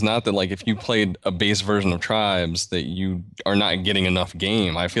problem is not that like if you played a base version of Tribes that you are not getting enough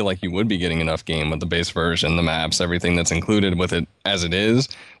game. I feel like you would be getting enough game with the base version, the maps, everything that's included with it as it is.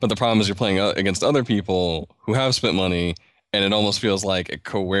 But the problem is you're playing against other people who have spent money, and it almost feels like a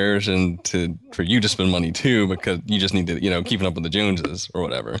coercion for you to spend money too because you just need to, keeping up with the Joneses or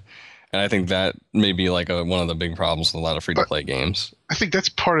whatever. And I think that may be like one of the big problems with a lot of free-to-play games. I think that's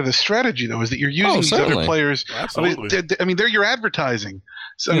part of the strategy, though, is that you're using these other players. Absolutely. I mean, they're your advertising.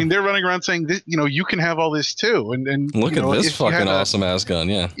 So I mean, they're running around saying, you can have all this too. And look at this fucking awesome ass gun,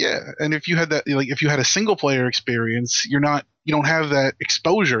 yeah. Yeah, and if you had that, like, if you had a single player experience, you don't have that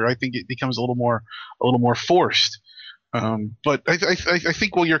exposure. I think it becomes a little more forced. But I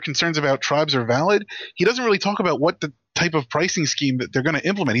think while your concerns about Tribes are valid, he doesn't really talk about what the type of pricing scheme that they're going to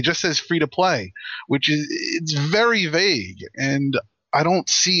implement. He just says free to play, it's very vague, and I don't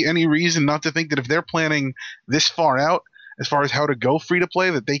see any reason not to think that if they're planning this far out as far as how to go free to play,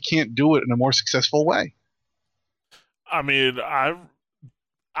 that they can't do it in a more successful way. I mean, I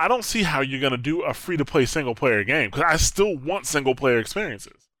don't see how you're going to do a free to play single player game, because I still want single player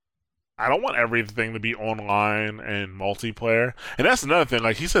experiences. I don't want everything to be online and multiplayer. And that's another thing.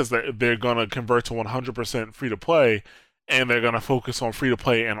 Like, he says that they're going to convert to 100% free to play, and they're going to focus on free to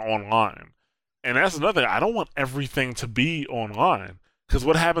play and online. And that's another thing. I don't want everything to be online, because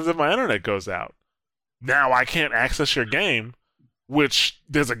what happens if my internet goes out? Now I can't access your game, which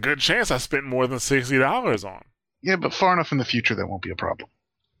there's a good chance I spent more than $60 on. Yeah, but far enough in the future, that won't be a problem.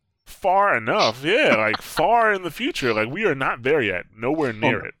 Far enough, yeah. Like, far in the future. Like, we are not there yet. Nowhere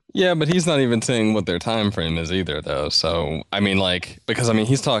near it. Yeah, but he's not even saying what their time frame is either, though. So I mean, like, because I mean,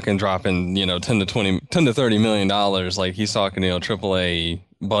 he's talking dropping, $10 to $30 million. Like, he's talking, AAA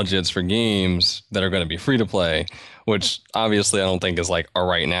budgets for games that are going to be free to play, which obviously I don't think is like a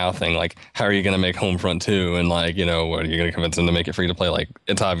right now thing. Like, how are you going to make Homefront 2 and like, what are you going to convince them to make it free to play? Like,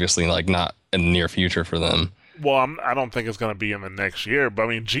 it's obviously like not in the near future for them. Well, I don't think it's going to be in the next year, but I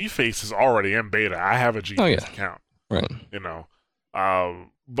mean, G-Face is already in beta. I have a G-Face account. Right.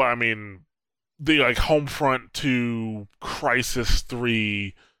 But I mean, the like Homefront 2, Crysis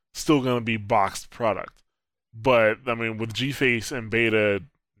 3, still going to be boxed product. But I mean, with G-Face in beta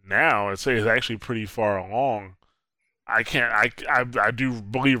now, I'd say it's actually pretty far along. I do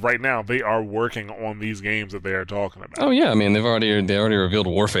believe right now they are working on these games that they are talking about. Oh yeah, I mean they already revealed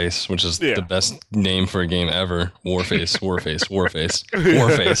Warface, which is the best name for a game ever. Warface, Warface, Warface,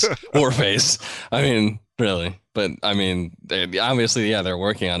 Warface, Warface. I mean, really. But I mean, obviously, they're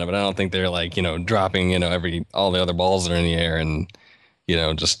working on it, but I don't think they're like, dropping, all the other balls that are in the air and,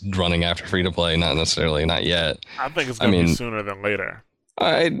 just running after free to play. Not necessarily, not yet. I think it's going to be sooner than later.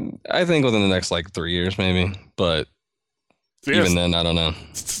 I think within the next like 3 years, maybe. But even then, I don't know.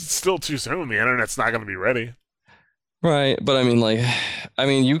 It's still too soon. The internet's not going to be ready. Right, but I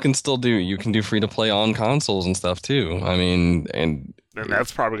mean, you can do free to play on consoles and stuff too. I mean, and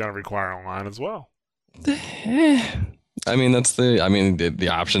that's probably going to require online as well. I mean, the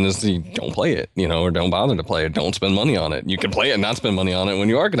option is to don't play it, or don't bother to play it. Don't spend money on it. You can play it and not spend money on it when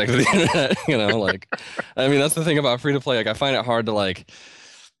you are connected to the internet, like, I mean, that's the thing about free to play. Like, I find it hard to like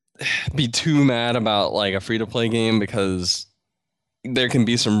be too mad about like a free to play game because there can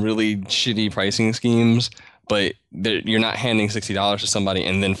be some really shitty pricing schemes, but you're not handing $60 to somebody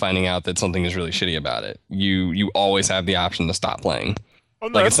and then finding out that something is really shitty about it. You always have the option to stop playing. Oh,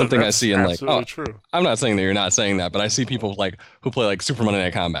 no, like, it's something I see in like, true. I'm not saying that you're not saying that, but I see people like who play like Super Monday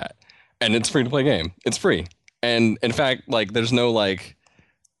Night Combat, and it's free to play game. It's free, and in fact, like, there's no like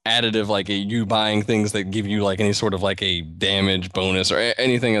additive, like you buying things that give you like any sort of like a damage bonus or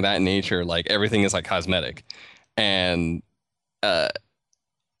anything of that nature. Like, everything is like cosmetic, and I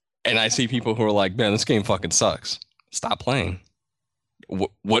see people who are like, man, this game fucking sucks. Stop playing.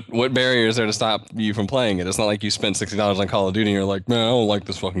 What barrier is there to stop you from playing it? It's not like you spent $60 on Call of Duty and you're like, man, I don't like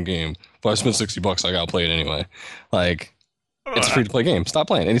this fucking game. If I spent $60, I gotta play it anyway. Like, it's a free to play game. Stop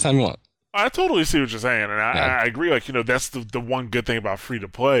playing anytime you want. I totally see what you're saying, and I agree. Like, that's the one good thing about free to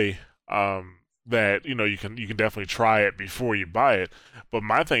play. That you can definitely try it before you buy it. But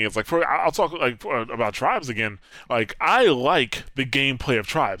my thing is, like, I'll talk like about Tribes again. Like, I like the gameplay of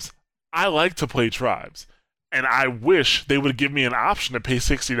Tribes. I like to play Tribes. And I wish they would give me an option to pay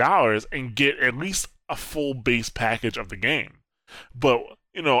 $60 and get at least a full base package of the game. But,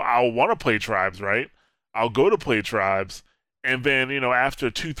 I'll want to play Tribes, right? I'll go to play Tribes, and then,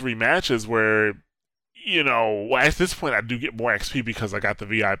 after 2-3 matches where, at this point I do get more XP because I got the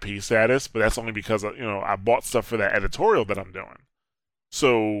VIP status, but that's only because, I bought stuff for that editorial that I'm doing.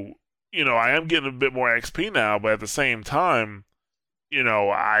 So, I am getting a bit more XP now, but at the same time,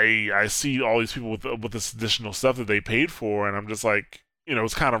 I see all these people with this additional stuff that they paid for, and I'm just like,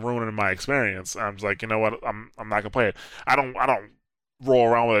 it's kind of ruining my experience. I'm just like, you know what, I'm not gonna play it. I don't roll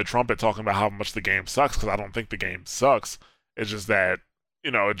around with a trumpet talking about how much the game sucks because I don't think the game sucks. It's just that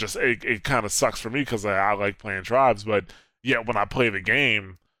it kind of sucks for me because I like playing Tribes, but yet when I play the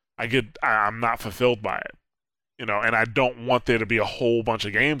game, I'm not fulfilled by it. And I don't want there to be a whole bunch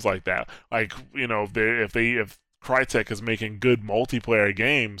of games like that. Like, if Crytek is making good multiplayer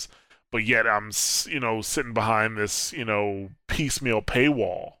games, but yet I'm, sitting behind this, piecemeal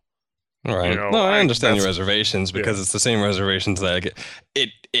paywall. Right. No, I understand your reservations because it's the same reservations that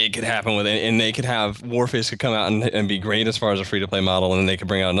it could happen with it, and they could have Warface could come out and be great as far as a free to play model, and then they could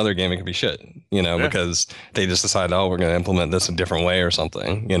bring out another game and it could be shit, because they just decide, oh, we're going to implement this a different way or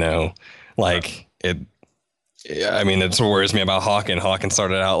something, like it. I mean, it's what worries me about Hawken. Hawken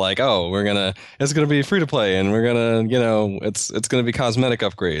started out like, oh, it's gonna be free to play, and we're gonna, it's gonna be cosmetic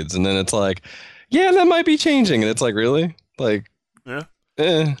upgrades, and then it's like, yeah, that might be changing, and it's like, really, like,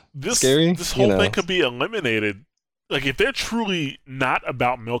 scary. This whole thing could be eliminated. Like, if they're truly not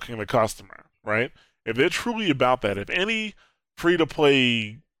about milking the customer, right? If they're truly about that, if any free to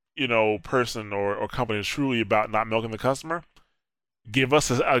play, person or company is truly about not milking the customer, give us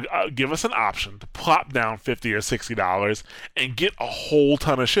an option to plop down $50 or $60 and get a whole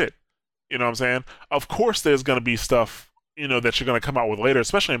ton of shit. You know what I'm saying? Of course, there's going to be stuff that you're going to come out with later,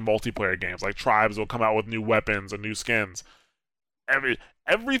 especially in multiplayer games. Like Tribes will come out with new weapons and new skins.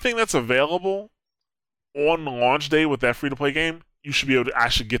 Everything that's available on launch day with that free to play game, you should be able to. I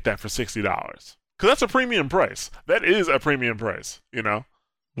should get that for $60 because that's a premium price. That is a premium price. All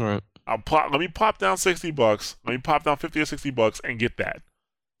right. Let me pop down $60. Let me pop down $50 or $60 and get that,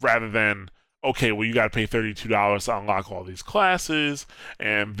 rather than, okay, well, you got to pay $32 to unlock all these classes,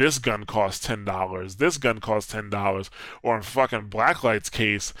 and this gun costs $10. This gun costs $10, or in fucking Blacklight's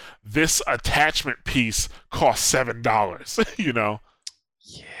case, this attachment piece costs $7.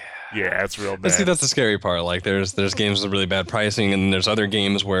 Yeah, it's real bad. But see, that's the scary part. Like, there's games with really bad pricing, and there's other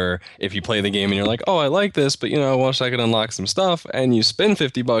games where if you play the game and you're like, oh, I like this, but I wish I could unlock some stuff, and you spend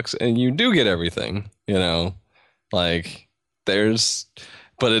 $50 and you do get everything. Like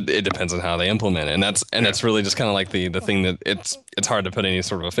but it depends on how they implement it, and that's really just kind of like the thing that it's hard to put any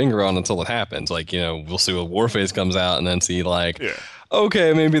sort of a finger on until it happens. Like, we'll see what Warface comes out, and then see like. Yeah.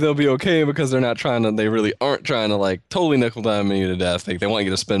 Okay, maybe they'll be okay because they really aren't trying to like totally nickel dime you to death. Like, they want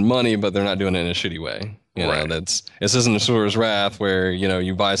you to spend money, but they're not doing it in a shitty way. This isn't Asura's Wrath where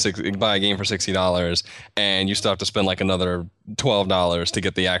you buy a game for $60 and you still have to spend like another $12 to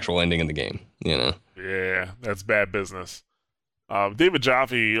get the actual ending in the game. Yeah, that's bad business. David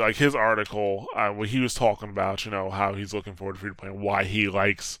Jaffe, like his article, where he was talking about how he's looking forward to free to play and why he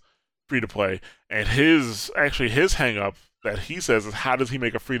likes free to play, and his hang up that he says is, how does he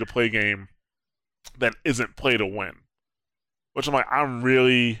make a free-to-play game that isn't play to win? Which I'm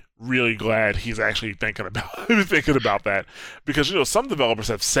really, really glad he's actually thinking about that, because some developers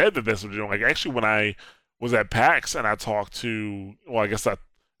have said that that's what they're doing. Like, actually, when I was at PAX and I talked to,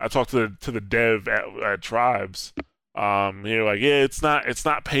 I talked to the dev at Tribes, they're like, yeah, it's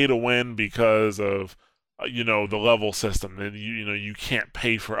not pay to win because of the level system, and you can't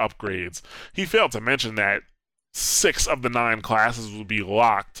pay for upgrades. He failed to mention that 6 of the 9 classes will be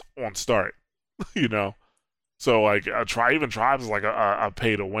locked on start. So like Tribes is like a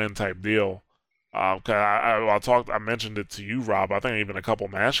pay to win type deal. I mentioned it to you, Rob. I think even a couple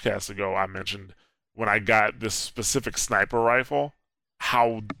Mashcasts ago, I mentioned when I got this specific sniper rifle,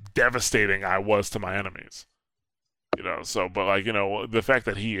 how devastating I was to my enemies. But like the fact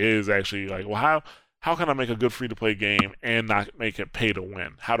that he is actually like, well, how can I make a good free to play game and not make it pay to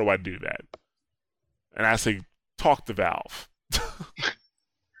win? How do I do that? And I say, talk to Valve.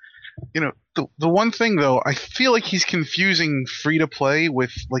 The one thing though, I feel like he's confusing free to play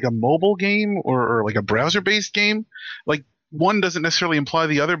with like a mobile game or like a browser based game. Like, one doesn't necessarily imply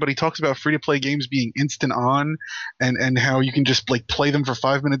the other, but he talks about free to play games being instant on and how you can just like play them for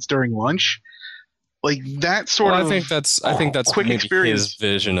 5 minutes during lunch. Like that sort of. I think that's quick maybe experience. His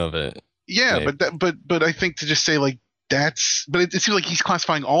vision of it. Yeah, maybe. but I think to just say like that's, but it seems like he's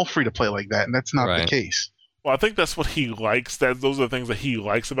classifying all free to play like that, and that's not the case. Well, I think that's what he likes. Those are the things that he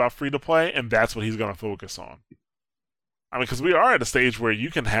likes about free to play, and that's what he's going to focus on. I mean, because we are at a stage where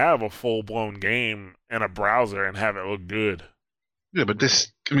you can have a full blown game in a browser and have it look good. Yeah, but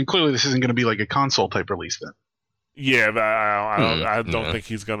clearly this isn't going to be like a console type release then. Yeah, I don't think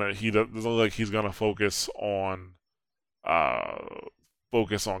he's gonna. He doesn't look like he's gonna focus on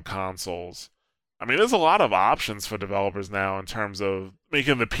consoles. I mean, there's a lot of options for developers now in terms of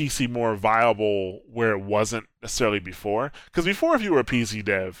making the PC more viable where it wasn't necessarily before. Because before, if you were a PC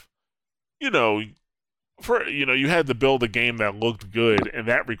dev, you know, you had to build a game that looked good, and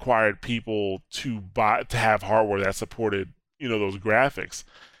that required people to have hardware that supported those graphics.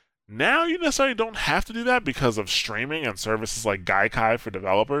 Now you necessarily don't have to do that because of streaming and services like Gaikai for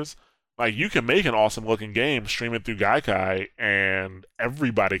developers. Like, you can make an awesome looking game, stream it through Gaikai, and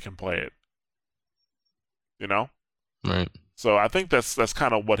everybody can play it. Right. So I think that's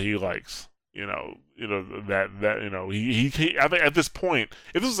kind of what he likes. He I think at this point,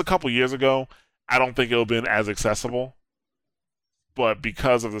 if this was a couple years ago, I don't think it would have been as accessible. But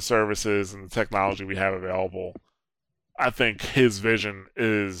because of the services and the technology we have available, I think his vision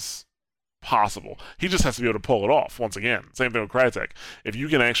is possible. He just has to be able to pull it off. Once again, same thing with Crytek. If you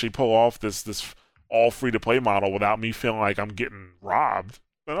can actually pull off this all free to play model without me feeling like I'm getting robbed,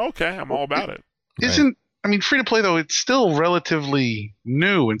 then okay, I'm all about it. Free to play though, it's still relatively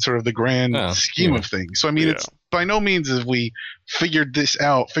new in sort of the grand scheme of things. So it's by no means have we figured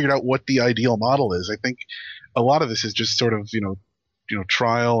out what the ideal model is. I think a lot of this is just sort of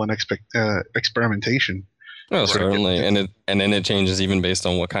trial and experimentation. No, certainly, and then it changes even based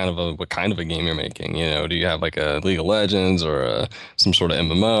on what kind of a game you're making. Do you have like a League of Legends or some sort of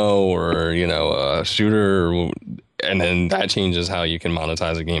MMO or a shooter, and then that changes how you can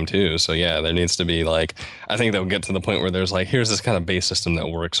monetize a game too. So yeah, there needs to be I think they'll get to the point where there's here's this kind of base system that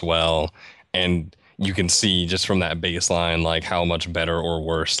works well, and you can see just from that baseline how much better or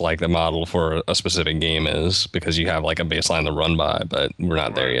worse the model for a specific game is, because you have a baseline to run by, but we're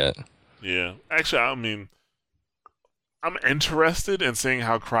not there yet. Yeah, actually, I'm interested in seeing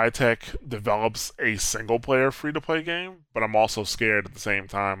how Crytek develops a single-player free-to-play game, but I'm also scared at the same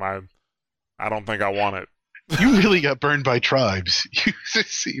time. I don't think I want it. You really got burned by Tribes. You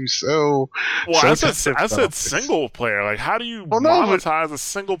just seem so. Well, I said single-player. How do you monetize a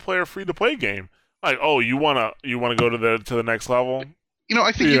single-player free-to-play game? You wanna go to the next level?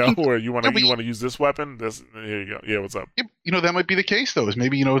 I think or you want to use this weapon. Here you go. Yeah, what's up? That might be the case though. Is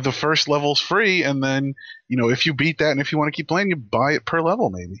maybe the first level's free, and then if you beat that, and if you want to keep playing, you buy it per level,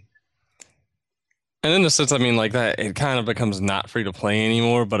 maybe. And in the sense, that it kind of becomes not free to play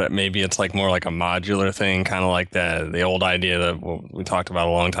anymore, but maybe it's more like a modular thing, kind of like the old idea that we talked about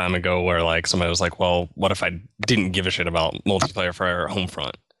a long time ago, where somebody was like, well, what if I didn't give a shit about multiplayer for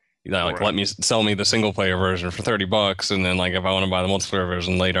Homefront? Right. Let me sell me the single player version for $30, and then if I want to buy the multiplayer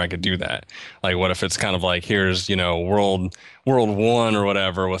version later, I could do that. What if it's kind of here's world 1 or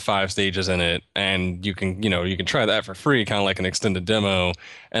whatever with 5 stages in it, and you can try that for free, kind of like an extended demo,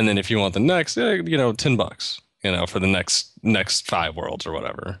 and then if you want the next, $10, for the next 5 worlds or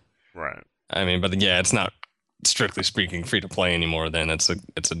whatever. Right. But yeah, it's not strictly speaking free to play anymore. Then it's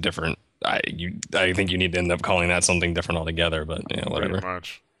a different. I think you need to end up calling that something different altogether. But whatever. Pretty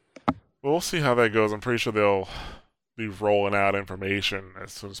much. We'll see how that goes. I'm pretty sure they'll be rolling out information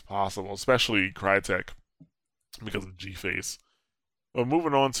as soon as possible, especially Crytek, because of G-Face. Well,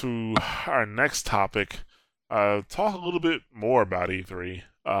 moving on to our next topic, talk a little bit more about E3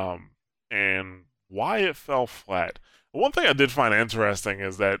 and why it fell flat. One thing I did find interesting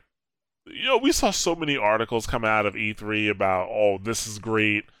is that we saw so many articles come out of E3 about, oh, this is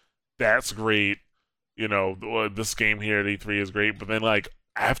great, that's great, this game here at E3 is great, but then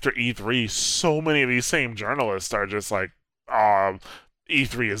after E3, so many of these same journalists are just E3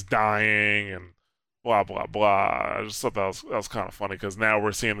 is dying and blah blah blah. I just thought that was kind of funny, because now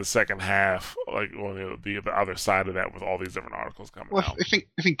we're seeing the second half, the other side of that, with all these different articles coming out. I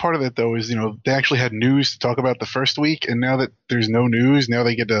think part of that though is they actually had news to talk about the first week, and now that there's no news, now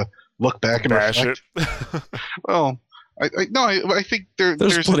they get to look back and bash reflect. It. Well, I think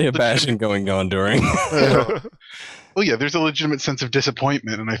there's plenty of bashing going on during. Well, yeah, there's a legitimate sense of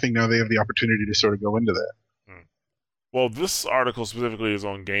disappointment, and I think now they have the opportunity to sort of go into that. Well, this article specifically is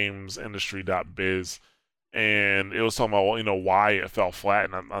on gamesindustry.biz, and it was talking about why it fell flat,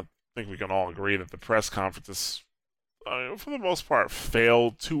 and I think we can all agree that the press conferences, for the most part,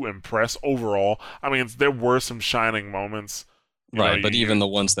 failed to impress overall. There were some shining moments, right? But even the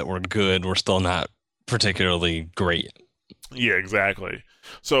ones that were good were still not particularly great. Yeah, exactly.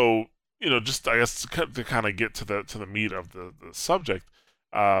 So, just I guess to kind of get to the meat of the subject,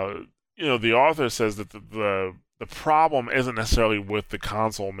 the author says that the problem isn't necessarily with the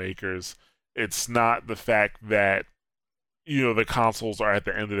console makers. It's not the fact that the consoles are at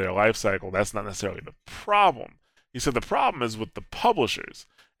the end of their life cycle. That's not necessarily the problem. He said the problem is with the publishers,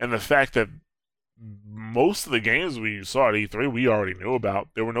 and the fact that most of the games we saw at E3 we already knew about.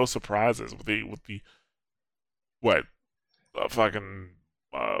 There were no surprises with the fucking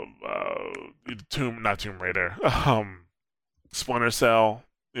not Tomb Raider, Splinter Cell.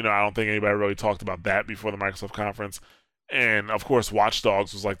 I don't think anybody really talked about that before the Microsoft conference. And of course, Watch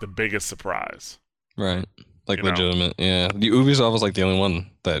Dogs was like the biggest surprise. Right. Like You know. legitimate. Yeah. The Ubisoft was like the only one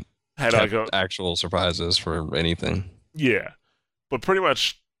that Had kept like a actual surprises for anything. yeah, but pretty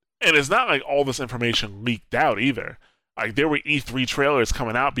much, and it's not like all this information leaked out either. Like there were E3 trailers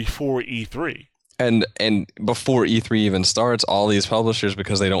coming out before E3. And before E3 even starts, all these publishers,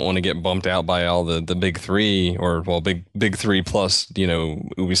 because they don't want to get bumped out by all the big three, or well, big three plus,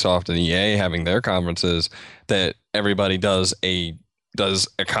 Ubisoft and EA having their conferences, that everybody does a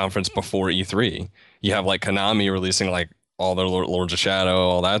conference before E3. You have like Konami releasing like all their Lords of Shadow,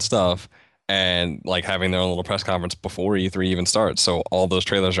 all that stuff, and like having their own little press conference before E3 even starts. So all those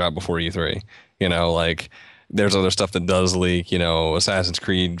trailers are out before E3. Like there's other stuff that does leak, Assassin's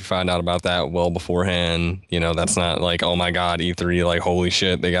Creed, find out about that well beforehand. That's not like, oh my God, E3, like, holy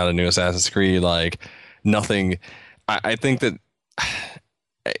shit, they got a new Assassin's Creed, like nothing. I think that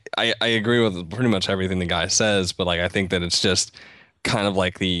I agree with pretty much everything the guy says, but like, I think that it's just kind of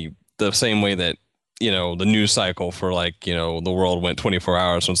like the same way that, the news cycle for like, the world went 24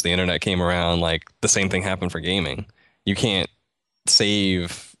 hours once the internet came around, like the same thing happened for gaming. You can't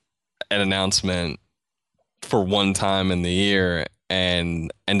save an announcement for one time in the year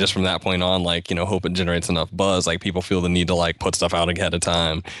and just from that point on, like, hope it generates enough buzz. Like people feel the need to like put stuff out ahead of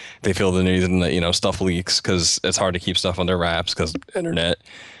time. They feel the need that, stuff leaks because it's hard to keep stuff under wraps because internet.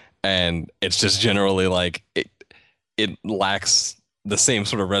 And it's just generally like it lacks the same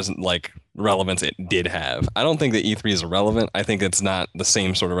sort of relevance it did have. I don't think that E3 is irrelevant. I think it's not the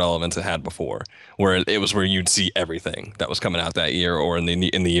same sort of relevance it had before, where it was where you'd see everything that was coming out that year or in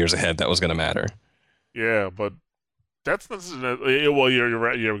the years ahead that was going to matter. Yeah, but that's not. Well, you're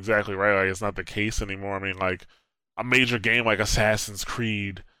right. You're exactly right. Like it's not the case anymore. I mean, like a major game like Assassin's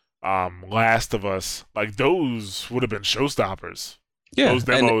Creed, Last of Us, like those would have been showstoppers. Yeah, those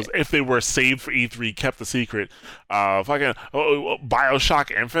demos, if they were saved for E3, kept a secret. Fucking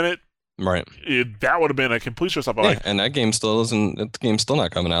BioShock Infinite, right? That would have been a complete showstopper. Yeah, like, and that game still isn't. The game's still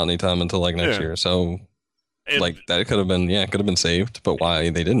not coming out anytime until like next year. So, like that could have been saved, but why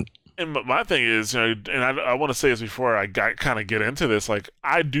they didn't? And my thing is, and I want to say this before I kind of get into this, like,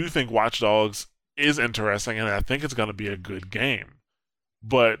 I do think Watch Dogs is interesting, and I think it's going to be a good game.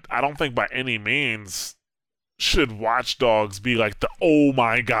 But I don't think by any means should Watch Dogs be like the oh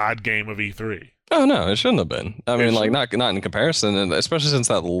my god game of E3. Oh no, it shouldn't have been. I mean, like not in comparison, and especially since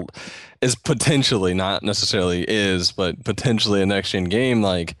that is potentially not necessarily is, but potentially a next gen game.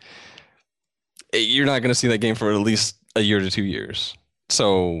 Like, you're not going to see that game for at least a year to 2 years.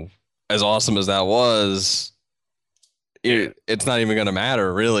 So, as awesome as that was, it's not even going to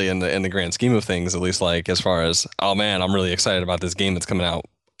matter really in the grand scheme of things. At least, like as far as, oh man, I'm really excited about this game that's coming out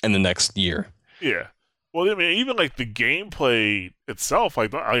in the next year. Yeah. Well, I mean, even like the gameplay itself,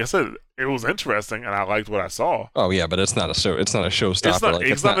 like I said, it was interesting, and I liked what I saw. Oh yeah, but it's not a showstopper. It's not a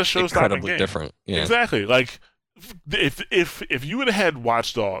showstopper. Incredibly different. Yeah. Exactly. Like if you would have had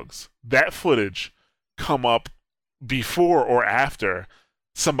Watch Dogs, that footage come up before or after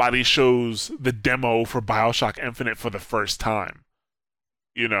somebody shows the demo for BioShock Infinite for the first time,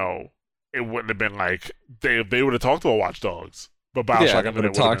 it wouldn't have been like they would have talked about Watch Dogs. But BioShock Infinite would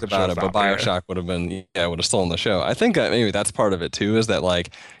have talked about it, but BioShock would have been would have stolen the show. I think maybe that's part of it too, is that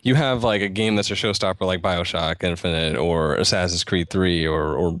like you have like a game that's a showstopper like BioShock Infinite or Assassin's Creed 3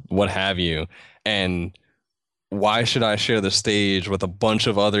 or what have you, and why should I share the stage with a bunch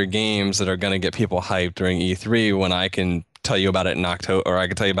of other games that are going to get people hyped during E3 when I can tell you about it in October, or I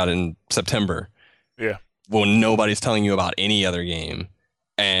can tell you about it in September? Yeah. When nobody's telling you about any other game,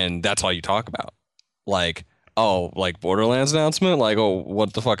 and that's all you talk about, like. Oh, like Borderlands announcement? Like, oh,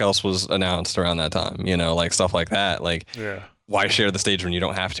 what the fuck else was announced around that time? Like stuff like that. Like, why share the stage when you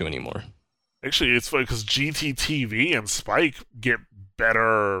don't have to anymore? Actually, it's funny because GTTV and Spike get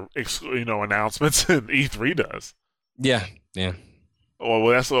better, announcements than E3 does. Yeah. Well,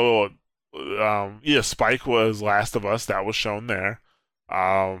 that's Spike was Last of Us. That was shown there.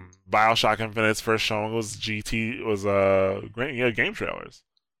 BioShock Infinite's first showing was game trailers.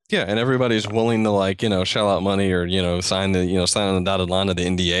 Yeah, and everybody's willing to like, shell out money or, sign on the dotted line of the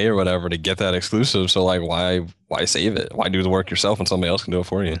NDA or whatever to get that exclusive. So like why save it? Why do the work yourself when somebody else can do it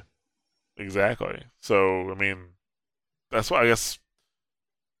for you? Exactly. So I mean, that's why I guess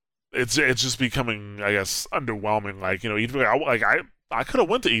it's just becoming, I guess, underwhelming. Like, E3, I could have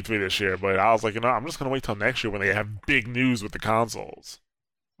went to E3 this year, but I was like, I'm just gonna wait till next year when they have big news with the consoles.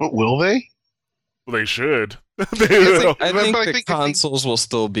 But will they? Well, they should. I think the consoles will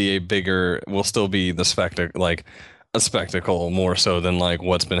still be the spectacle. Like, a spectacle more so than like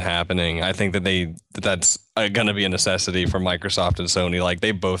what's been happening. I think that's going to be a necessity for Microsoft and Sony. Like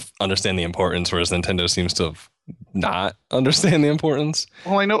they both understand the importance, whereas Nintendo seems to have not understand the importance.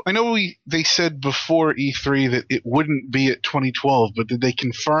 Well, I know they said before E3 that it wouldn't be at 2012, but did they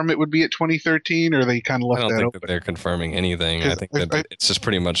confirm it would be at 2013, or they kind of I left don't that think open? that they're confirming anything. I 'Cause think that it's just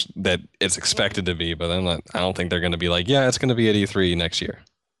pretty much that it's expected to be, but I don't think they're going to be like, yeah, it's going to be at E3 next year.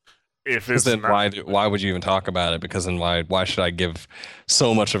 If Because it's then not, why would you even talk about it? Because then why should I give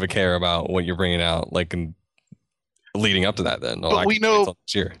so much of a care about what you're bringing out like in leading up to that then? But I we can wait know- till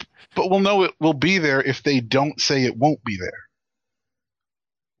next year. But we'll know it will be there if they don't say it won't be there.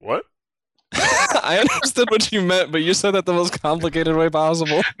 what? I understood what you meant, but you said that the most complicated way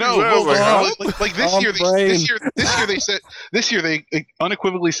possible. No, I was well, like, like this Oh, year, brain. this year they said they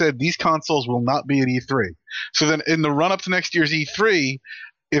unequivocally said these consoles will not be at E3. So then in the run up to next year's E3,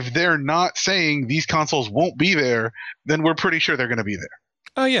 if they're not saying these consoles won't be there, then we're pretty sure they're going to be there.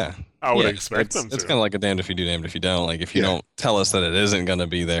 Oh yeah, I would yeah, expect them it's to. kind of like a damned if you do, damned if you don't. Like if you Yeah. don't tell us that it isn't going to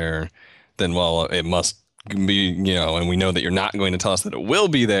be there, then well, it must be, and we know that you're not going to tell us that it will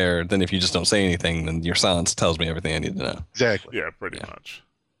be there. Then if you just don't say anything, then your silence tells me everything I need to know. Exactly. Yeah, pretty Yeah. much.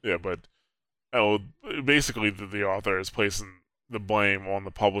 Yeah, but basically the author is placing the blame on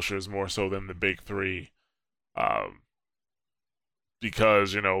the publishers more so than the big three,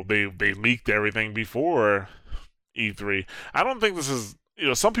 because they leaked everything before E3. I don't think this is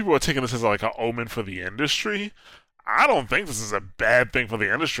some people are taking this as like an omen for the industry. I don't think this is a bad thing for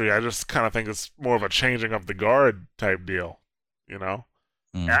the industry. I just kind of think it's more of a changing of the guard type deal,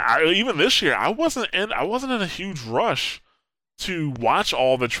 Mm. Even this year, I wasn't in a huge rush to watch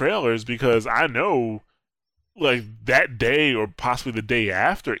all the trailers because I know, like that day or possibly the day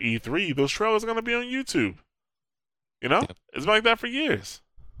after E3, those trailers are gonna be on YouTube. Yep. It's been like that for years.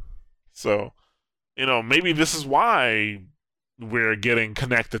 So, maybe this is why we're getting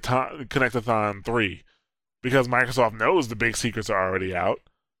Connectathon 3. Because Microsoft knows the big secrets are already out.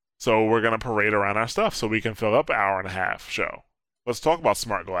 So we're going to parade around our stuff so we can fill up an hour and a half show. Let's talk about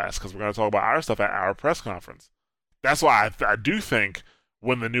Smart Glass because we're going to talk about our stuff at our press conference. That's why I do think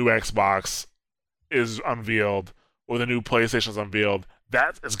when the new Xbox is unveiled or the new PlayStation is unveiled,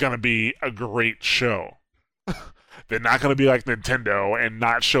 that is going to be a great show. They're not going to be like Nintendo and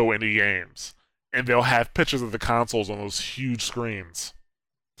not show any games. And they'll have pictures of the consoles on those huge screens.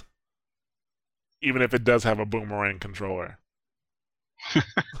 Even if it does have a boomerang controller.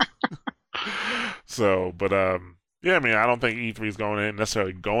 So, but yeah, I mean, I don't think E3 is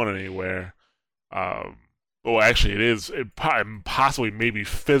necessarily going anywhere. Well, actually, it is. It possibly maybe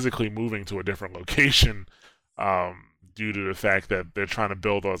physically moving to a different location, due to the fact that they're trying to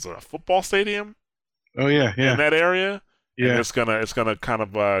build as a football stadium Oh yeah, in that area. And yeah. it's gonna kind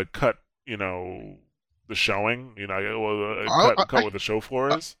of cut the showing. Cut where the show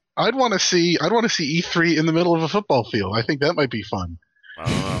floor is. I'd want to see E3 in the middle of a football field. I think that might be fun. I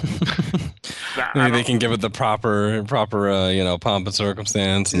don't know. Maybe they can give it the proper pomp and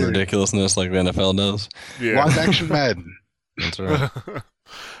circumstance and Yeah. ridiculousness like the NFL does. Yeah. Live action Madden. That's right.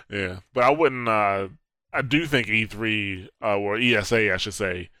 Yeah, but I wouldn't. I do think E3 or ESA, I should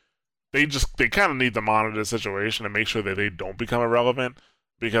say, they kind of need to monitor the situation and make sure that they don't become irrelevant.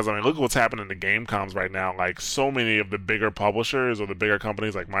 Because I mean, look at what's happening to game comms right now. Like so many of the bigger publishers or the bigger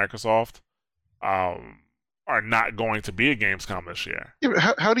companies like Microsoft, are not going to be at Gamescom this year. Yeah,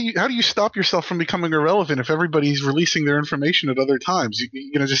 but how do you stop yourself from becoming irrelevant if everybody's releasing their information at other times?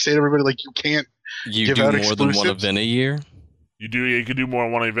 You're gonna just say to everybody like you can't. You Give do out more than one exclusives? event a year. You could do more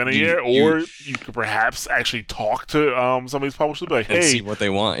in one event a You- year, you- or you could perhaps actually talk to some of these publishers, be like, And see hey, what they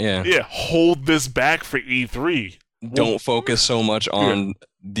want. Yeah. hold this back for E3. Don't focus so much on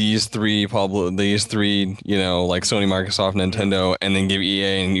these three, like Sony, Microsoft, Nintendo, and then give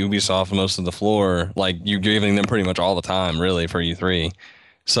EA and Ubisoft most of the floor. Like you're giving them pretty much all the time, really, for E3.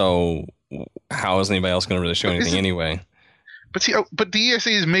 So how is anybody else going to really show But anything isn't- anyway? But see, but the ESA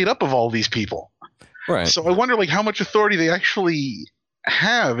is made up of all these people. Right. So I wonder, like, how much authority they actually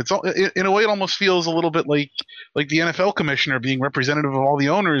have. It's all in a way. It almost feels a little bit like the NFL commissioner being representative of all the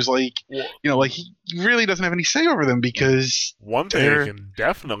owners. Like, Well, like he really doesn't have any say over them because one thing They're- they can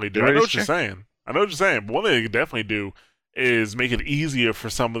definitely do. they're I know ready what to you're saying. But one thing they can definitely do is make it easier for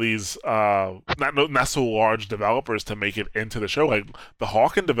some of these not so large developers to make it into the show. Like the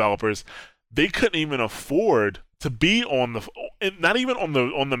Hawken developers, they couldn't even afford to be not even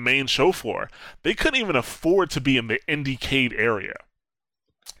on the main show floor. They couldn't even afford to be in the Indiecade area.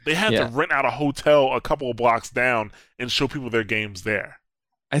 They had Yeah. to rent out a hotel a couple of blocks down and show people their games there.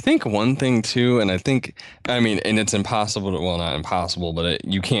 I think one thing too, and I mean, and it's impossible to, well, not impossible, but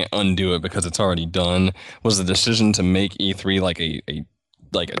you can't undo it because it's already done, was the decision to make E3 like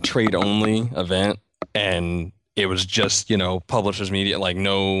a trade only event. And it was just, publishers media, like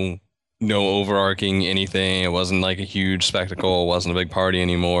no overarching anything. It wasn't like a huge spectacle, it wasn't a big party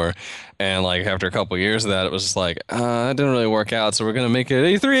anymore. And like after a couple of years of that, it was just like, it didn't really work out, so we're gonna make it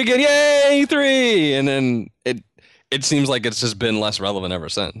E3 again. Yay, E3! And then it seems like it's just been less relevant ever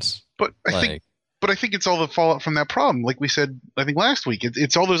since. But I think it's all the fallout from that problem. Like we said, I think last week,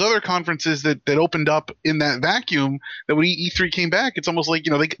 it's all those other conferences that opened up in that vacuum. That when E3 came back, it's almost like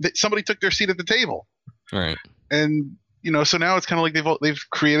somebody took their seat at the table. Right. And so now it's kind of like they've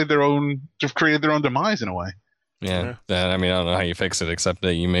created their own demise in a way. Yeah. I mean, I don't know how you fix it except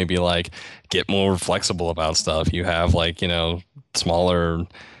that you maybe like get more flexible about stuff. You have like smaller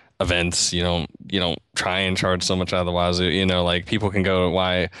events. You don't try and charge so much out of the wazoo. Like people can go.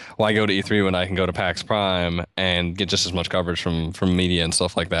 Why go to E3 when I can go to PAX Prime and get just as much coverage from media and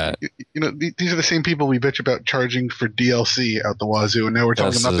stuff like that? These are the same people we bitch about charging for DLC out the wazoo, and now we're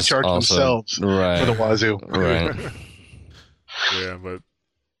talking about to charge themselves for the wazoo. Right. Yeah, but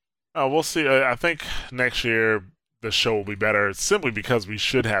we'll see. I think next year the show will be better simply because we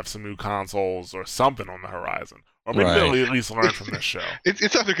should have some new consoles or something on the horizon. Or maybe they'll at least learn from this show. It's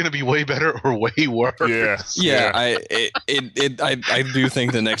either going to be way better or way worse. Yeah. I do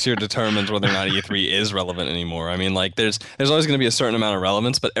think that next year determines whether or not E3 is relevant anymore. I mean, like there's always going to be a certain amount of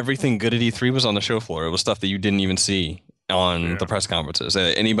relevance, but everything good at E3 was on the show floor. It was stuff that you didn't even see on the press conferences.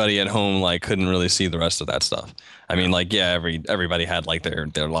 Anybody at home like couldn't really see the rest of that stuff. I mean, like everybody had like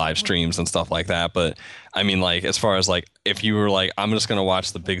their live streams and stuff like that, but I mean, like as far as like if you were like I'm just gonna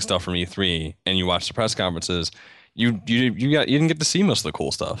watch the big stuff from E3 and you watch the press conferences, you didn't get to see most of the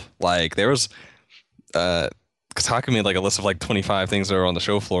cool stuff. Like there was Kotaku made like a list of like 25 things that are on the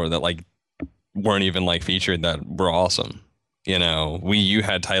show floor that like weren't even like featured that were awesome. Wii U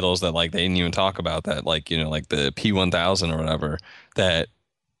had titles that like they didn't even talk about that, like like the P1000 or whatever, that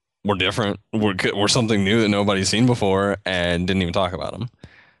were different, were something new that nobody's seen before, and didn't even talk about them.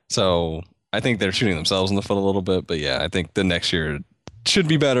 So I think they're shooting themselves in the foot a little bit, but yeah, I think the next year should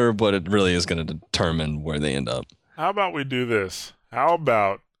be better, but it really is going to determine where they end up. How about we do this? How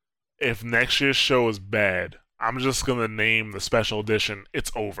about if next year's show is bad, I'm just going to name the special edition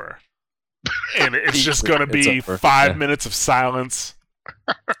 "It's Over." And it's just going to be 5 minutes of silence,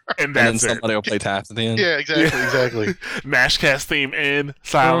 and that's and then somebody will play taps at the end. Yeah, exactly. Mashcast theme in,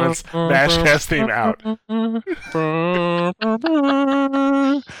 silence, Mashcast theme out.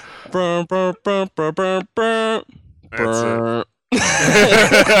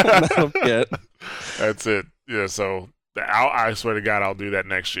 That's it. Yeah, so I swear to God, I'll do that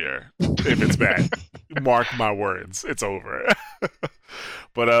next year if it's bad. Mark my words, it's over.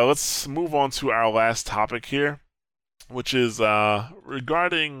 But let's move on to our last topic here, which is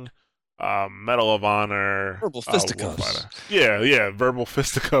regarding Medal of Honor. Verbal fisticuffs. Verbal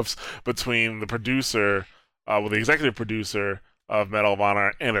fisticuffs between the producer, the executive producer of Medal of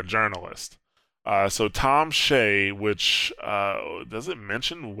Honor and a journalist. So Tom Shea, which does it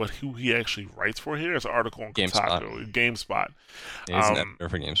mention who he actually writes for here? It's an article on Kotaku, GameSpot. Yeah, he's an editor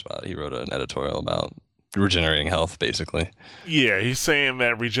for GameSpot. He wrote an editorial about regenerating health, basically. Yeah, he's saying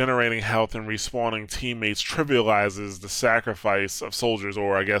that regenerating health and respawning teammates trivializes the sacrifice of soldiers,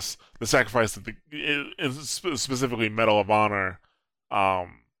 or I guess the sacrifice that specifically Medal of Honor, I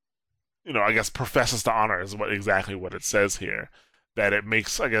guess professes to honor is exactly what it says here. That it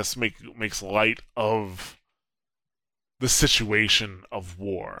makes light of the situation of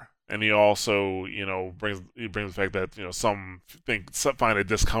war, and he also brings the fact that some find it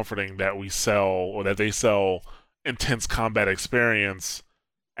discomforting that they sell intense combat experience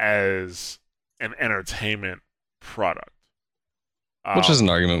as an entertainment product, which is an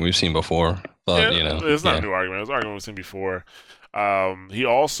argument we've seen before. But it's not a new argument. It's an argument we've seen before. He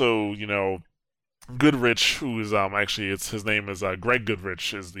also Goodrich, who is actually his name is Greg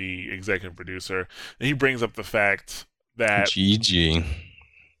Goodrich, is the executive producer, and he brings up the fact that GG.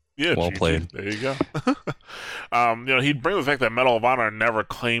 Yeah, well GG. played. There you go. He brings up the fact that Medal of Honor never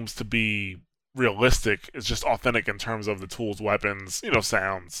claims to be realistic. It's just authentic in terms of the tools, weapons,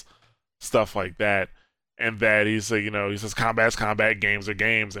 sounds, stuff like that, and that he says combat's combat, games are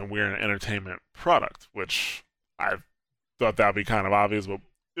games, and we're an entertainment product, which I thought that would be kind of obvious, but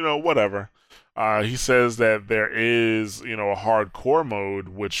whatever. He says that there is, a hardcore mode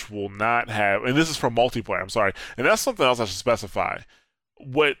which will not have, and this is for multiplayer, I'm sorry, and that's something else I should specify.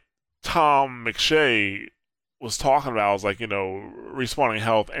 What Tom McShay was talking about was respawning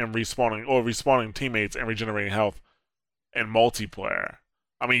health and respawning teammates and regenerating health and multiplayer.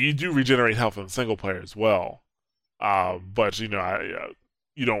 I mean, you do regenerate health in single player as well, but you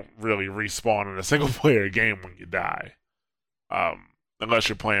don't really respawn in a single player game when you die, unless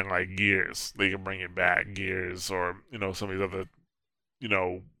you're playing like Gears. They can bring it back, Gears, or some of these other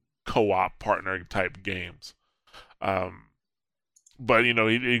co-op partner type games. But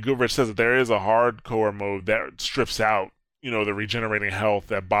Goodrich says that there is a hardcore mode that strips out the regenerating health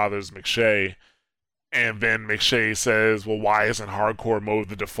that bothers McShay. And then McShay says, well, why isn't hardcore mode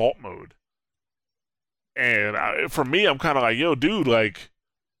the default mode? And for me, I'm kind of like, yo, dude, like,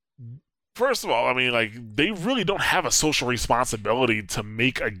 first of all, I mean, like, they really don't have a social responsibility to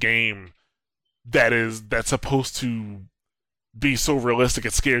make a game that's supposed to be so realistic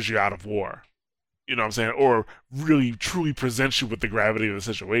it scares you out of war. You know what I'm saying? Or really, truly presents you with the gravity of the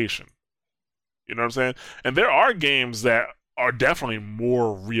situation. You know what I'm saying? And there are games that are definitely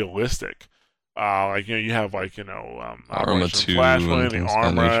more realistic. Like you have like Arma 2, Flashpoint, the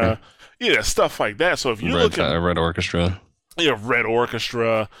Arma, stuff like that. So if you look at Red Orchestra, Red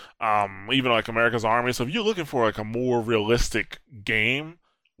Orchestra, even like America's Army. So if you're looking for like a more realistic game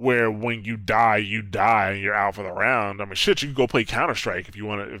where when you die and you're out for the round, I mean, shit, you can go play Counter-Strike if you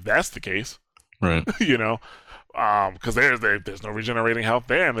want to, if that's the case, right? Because there's no regenerating health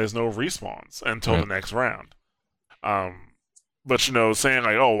there, and there's no respawns until the next round. But saying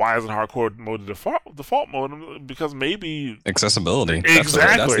like, oh, why isn't hardcore mode the default mode? Because maybe accessibility. Exactly,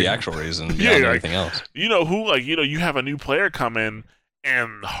 that's the actual reason. Beyond everything else. You have a new player come in,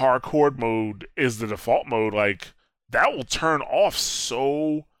 and hardcore mode is the default mode. Like that will turn off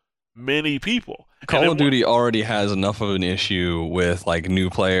so many people. Call of Duty already has enough of an issue with like new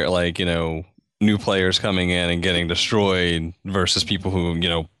players coming in and getting destroyed versus people who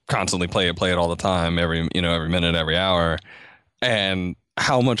constantly play it all the time, every minute, every hour. And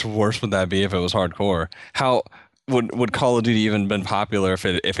how much worse would that be if it was hardcore? How would Call of Duty even been popular if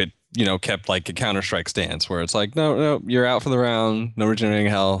it kept like a Counter-Strike stance where it's like, no, you're out for the round, no regenerating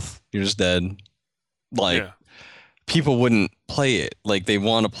health, you're just dead. Like people wouldn't play it. Like they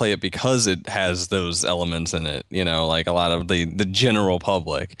want to play it because it has those elements in it. Like a lot of the general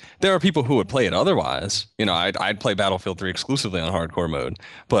public. There are people who would play it otherwise. I'd play Battlefield 3 exclusively on hardcore mode,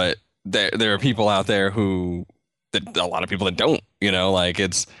 but there are people out there a lot of people that don't, like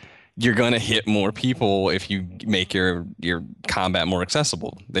you're going to hit more people if you make your combat more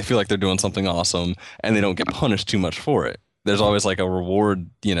accessible. They feel like they're doing something awesome and they don't get punished too much for it. There's always like a reward,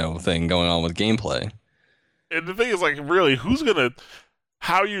 thing going on with gameplay. And the thing is like, really,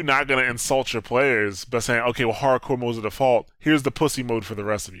 how are you not going to insult your players by saying, okay, well, hardcore mode's the default. Here's the pussy mode for the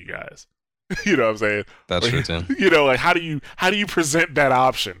rest of you guys. You know what I'm saying? That's true too. Like how do you present that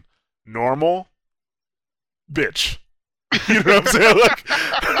option? Normal? Bitch. You know what I'm saying? Like,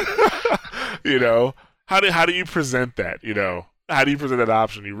 how do you present that? How do you present that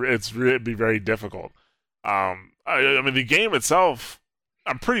option? It'd be very difficult. I mean, the game itself,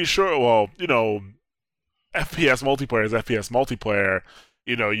 I'm pretty sure. Well, FPS multiplayer is FPS multiplayer.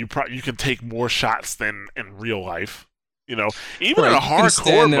 You can take more shots than in real life. Even in a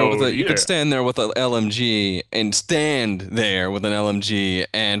hardcore mode, you could stand there with an LMG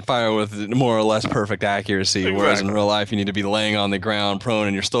and fire with more or less perfect accuracy. Exactly. Whereas in real life, you need to be laying on the ground, prone,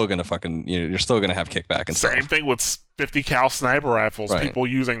 and you're still gonna you're still gonna have kickback and stuff. Same thing with 50 cal sniper rifles. Right. People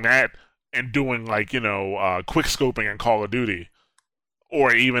using that and doing like quick scoping in Call of Duty,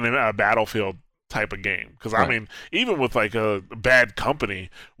 or even in a Battlefield type of game. Because I mean, even with like a Bad Company,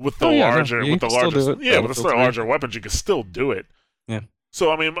 with the larger weapons, you can still do it. Yeah.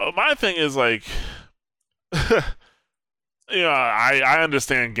 So I mean, my thing is like, I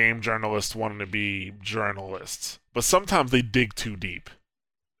understand game journalists wanting to be journalists, but sometimes they dig too deep.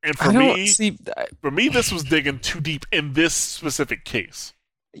 And for me, this was digging too deep in this specific case.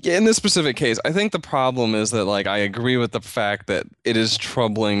 Yeah, in this specific case, I think the problem is that, like, I agree with the fact that it is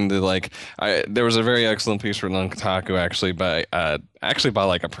troubling to, like, there was a very excellent piece written on Kotaku actually by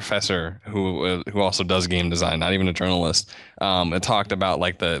like a professor who also does game design, not even a journalist. It talked about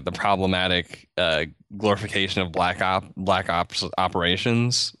like the problematic glorification of Black Ops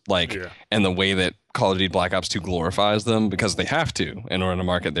operations, and the way that Call of Duty Black Ops 2 glorifies them because they have to in order to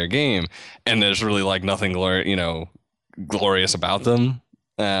market their game, and there's really like nothing glorious about them.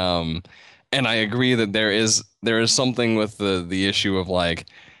 And I agree that there is something with the issue of like,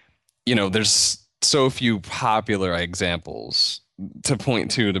 there's so few popular examples to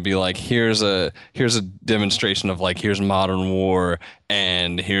point to be like, here's a demonstration of like, here's modern war,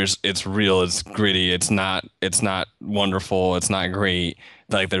 and it's real, it's gritty, it's not wonderful, it's not great.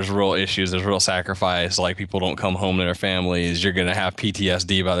 Like there's real issues, there's real sacrifice, like people don't come home to their families, you're gonna have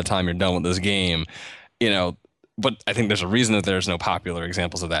PTSD by the time you're done with this game. but I think there's a reason that there's no popular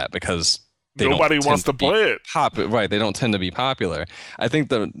examples of that, because nobody wants to play it. Right, they don't tend to be popular. I think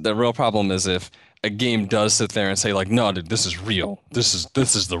the real problem is if a game does sit there and say like, no, dude, this is real. This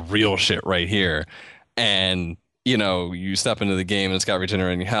is the real shit right here. And you step into the game and it's got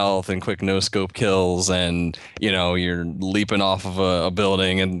regenerating health and quick no scope kills, and you're leaping off of a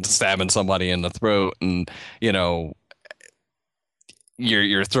building and stabbing somebody in the throat, and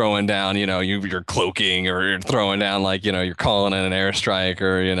you're throwing down, you're cloaking, or you're throwing down like, you're calling in an airstrike,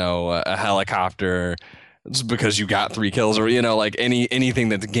 or a helicopter, just because you got 3 kills, or like anything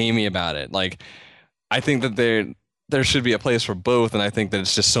that's gamey about it. Like, I think that there should be a place for both, and I think that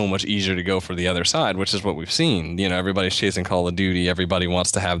it's just so much easier to go for the other side, which is what we've seen. Everybody's chasing Call of Duty. Everybody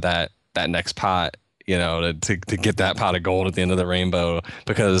wants to have that next pot, to get that pot of gold at the end of the rainbow,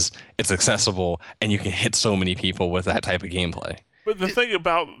 because it's accessible and you can hit so many people with that type of gameplay. But the thing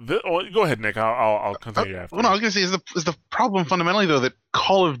about this, go ahead, Nick. I'll continue after. Well, no, I was gonna say is the problem fundamentally though that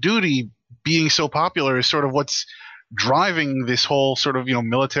Call of Duty being so popular is sort of what's driving this whole sort of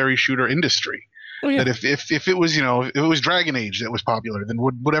military shooter industry. Oh, yeah. That if it was if it was Dragon Age that was popular, then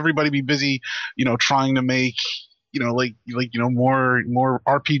would everybody be busy trying to make more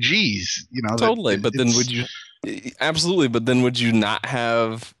RPGs? Totally. But then would you? Absolutely, but then would you not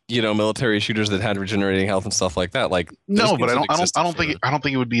have military shooters that had regenerating health and stuff like that? Like, no, but I don't think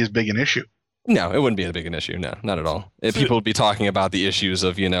it would be as big an issue. No, it wouldn't be a big an issue. No, not at all. If people would be talking about the issues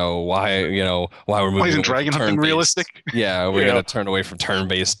of why we're moving. Why isn't dragon hunting realistic? Yeah, we're gonna turn away from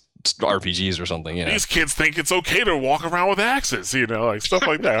turn-based RPGs or something. These kids think it's okay to walk around with axes, like stuff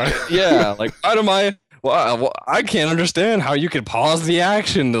like that. Yeah, like out of my. Well, I can't understand how you could pause the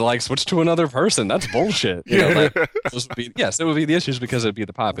action to like switch to another person. That's bullshit. It would be the issues because it'd be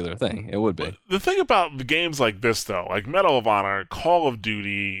the popular thing. It would be. The thing about the games like this, though, like Medal of Honor, Call of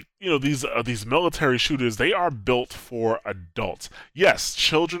Duty, these military shooters, they are built for adults. Yes,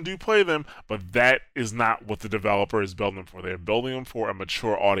 children do play them, but that is not what the developer is building them for. They're building them for a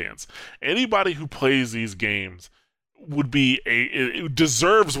mature audience. Anybody who plays these games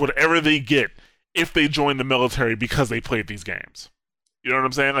deserves whatever they get if they join the military because they played these games. You know what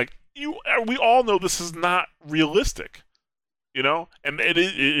I'm saying? Like, we all know this is not realistic, and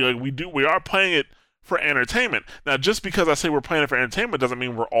we are playing it for entertainment. Now, just because I say we're playing it for entertainment doesn't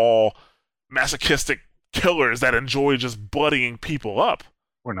mean we're all masochistic killers that enjoy just bloodying people up.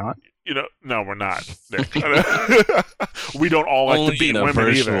 We're not. No, we're not. We don't all like Only to beat in a women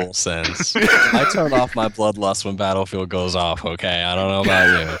virtual either. Sense. I turn off my bloodlust when Battlefield goes off. Okay, I don't know about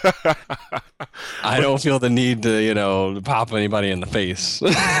you. I don't feel the need to pop anybody in the face.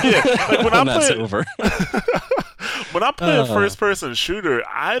 Yeah, like when that's over. When I play a first-person shooter,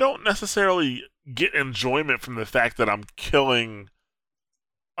 I don't necessarily get enjoyment from the fact that I'm killing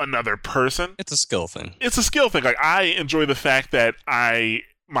another person. It's a skill thing. It's a skill thing. Like, I enjoy the fact that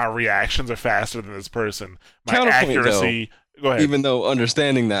my reactions are faster than this person. My accuracy. Go ahead. Even though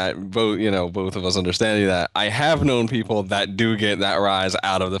understanding that, both of us understanding that, I have known people that do get that rise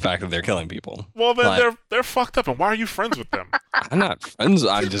out of the fact that they're killing people. Well, then they're fucked up, and why are you friends with them? I'm not friends.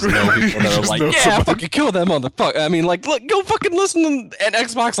 I just know people that are like, yeah, fucking kill that motherfucker. I mean, like, look, go fucking listen to an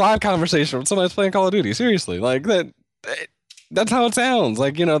Xbox Live conversation when somebody's playing Call of Duty. Seriously, like that. That's how it sounds.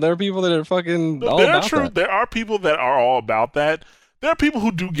 Like, there are people that are fucking all about that. There are people that are all about that. There are people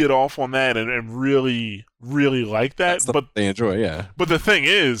who do get off on that and really, really like that. But they enjoy, yeah. But the thing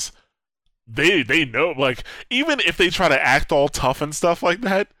is, they know, like, even if they try to act all tough and stuff like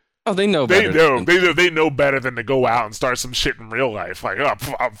that, oh, they know better. They know better than to go out and start some shit in real life. Like, oh,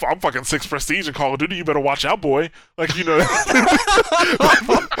 I'm fucking 6 prestige in Call of Duty. You better watch out, boy. Like,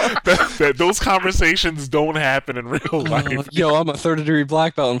 that those conversations don't happen in real life. Yo, I'm a 3rd-degree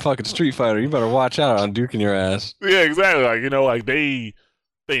black belt in fucking Street Fighter. You better watch out on duking your ass. Yeah, exactly. Like, like they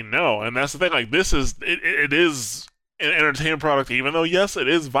know, and that's the thing. Like, this is it is an entertainment product, even though yes, it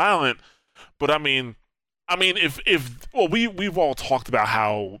is violent. But I mean, we've all talked about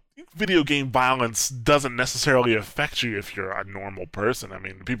how video game violence doesn't necessarily affect you if you're a normal person. I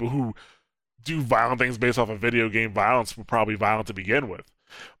mean, people who do violent things based off of video game violence were probably violent to begin with.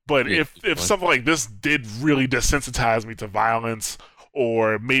 But if something like this did really desensitize me to violence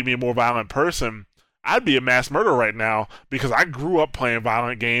or made me a more violent person, I'd be a mass murderer right now because I grew up playing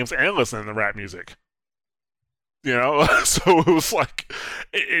violent games and listening to rap music. So it was like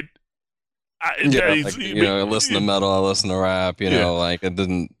I listen to metal, I listen to rap, like it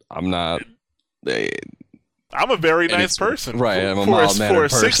didn't. I'm a very nice person. Right, I'm a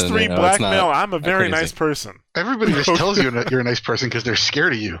mild-mannered person. For a 6'3" black male, I'm a very nice person. Everybody just tells you you're a nice person because they're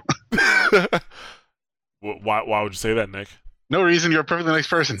scared of you. Why would you say that, Nick? No reason. You're a perfectly nice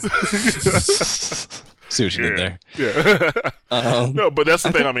person. See what you did there. Yeah. No, but that's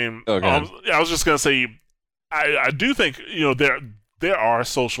the thing. I mean, Oh, go ahead. I was just gonna say, I do think there are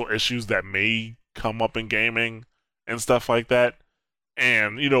social issues that may come up in gaming and stuff like that.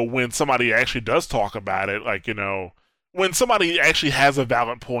 And when somebody actually does talk about it, like when somebody actually has a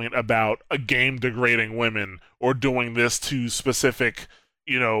valid point about a game degrading women or doing this to specific,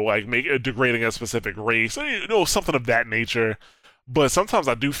 like degrading a specific race, something of that nature. But sometimes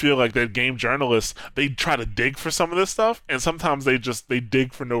I do feel like that game journalists, they try to dig for some of this stuff, and sometimes they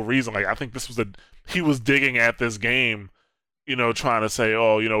dig for no reason. Like I think he was digging at this game, trying to say,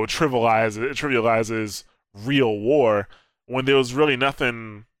 oh, it trivializes real war when there was really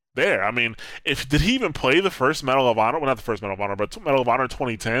nothing there. I mean, did he even play the first Medal of Honor? Well, not the first Medal of Honor, but Medal of Honor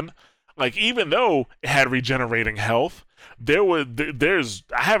 2010. Like even though it had regenerating health, I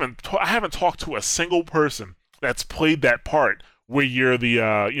haven't talked to a single person that's played that part where you're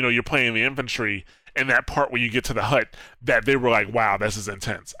you're playing the infantry, and that part where you get to the hut, that they were like, wow, this is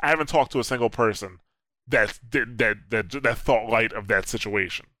intense. I haven't talked to a single person that thought light of that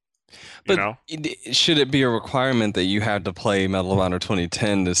situation. But should it be a requirement that you have to play Medal of Honor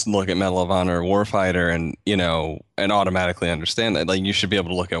 2010 to look at Medal of Honor Warfighter and automatically understand that? Like you should be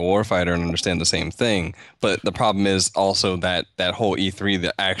able to look at Warfighter and understand the same thing. But the problem is also that whole E3,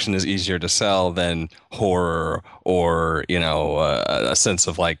 the action is easier to sell than horror or a sense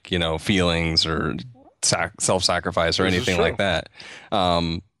of feelings or self-sacrifice or anything like that.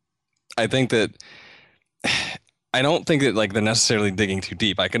 I think that. I don't think that they're necessarily digging too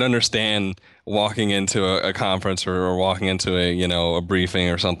deep. I can understand walking into a conference or walking into a briefing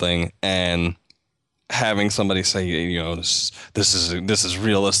or something and having somebody say, this is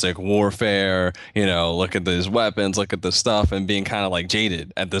realistic warfare. Look at these weapons, look at this stuff, and being kind of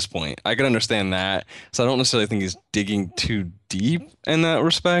jaded at this point. I can understand that. So I don't necessarily think he's digging too deep in that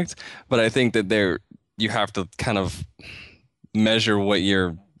respect. But I think that you have to kind of measure what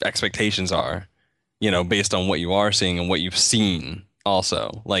your expectations are. Based on what you are seeing and what you've seen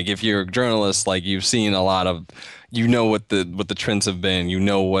also. Like if you're a journalist, you've seen a lot of, what the trends have been,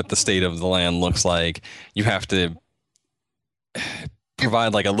 what the state of the land looks like. You have to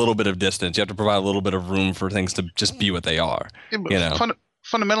provide a little bit of distance. You have to provide a little bit of room for things to just be what they are. Yeah, but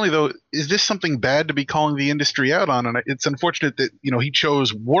fundamentally though, is this something bad to be calling the industry out on? And it's unfortunate that, he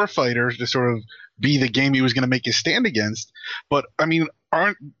chose Warfighter to sort of be the game he was going to make his stand against. But I mean,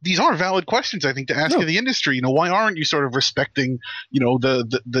 these are valid questions, I think, to ask of the industry. Why aren't you sort of respecting,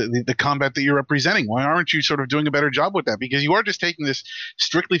 the combat that you're representing? Why aren't you sort of doing a better job with that? Because you are just taking this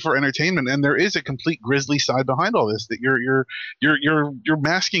strictly for entertainment, and there is a complete grisly side behind all this that you're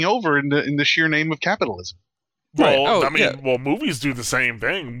masking over in the sheer name of capitalism. Well, well, movies do the same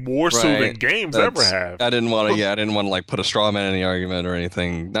thing more so than games ever have. I didn't want to put a straw man in the argument or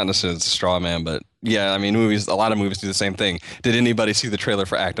anything. Not necessarily it's a straw man, but yeah, I mean, a lot of movies do the same thing. Did anybody see the trailer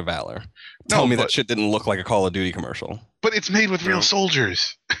for Act of Valor? Tell me that shit didn't look like a Call of Duty commercial. But it's made with real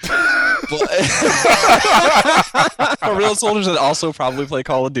soldiers. Real soldiers that also probably play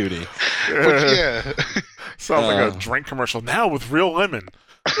Call of Duty. Yeah. Sounds like a drink commercial now with real women.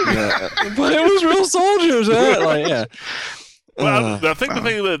 Yeah. But it was real soldiers, right? Yeah. Well, I think the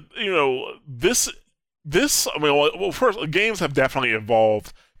thing that this. I mean, well, first, games have definitely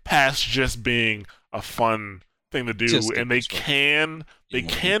evolved past just being a fun thing to do, and they can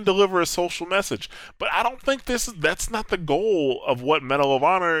deliver a social message. But I don't think that's not the goal of what Medal of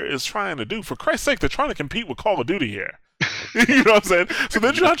Honor is trying to do. For Christ's sake, they're trying to compete with Call of Duty here. You know what I'm saying? So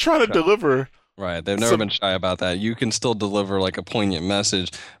they're not trying to deliver. Right, they've never been shy about that. You can still deliver a poignant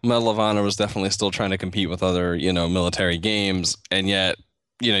message. Medal of Honor was definitely still trying to compete with other, military games, and yet,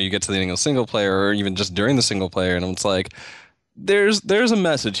 you get to the ending of single player, or even just during the single player, and it's there's a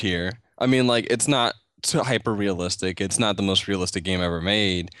message here. I mean, it's not too hyper realistic. It's not the most realistic game ever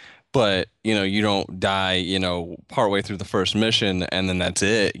made, but you don't die, partway through the first mission, and then that's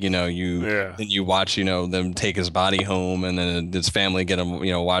it. Then you watch, them take his body home, and then his family get him,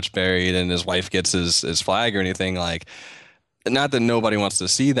 watch buried, and his wife gets his flag or anything. Not that nobody wants to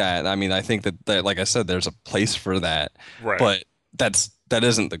see that. I mean, I think that like I said, there's a place for that, right? But that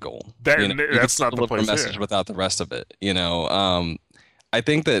isn't the goal. That's not the place. Message without the rest of it. I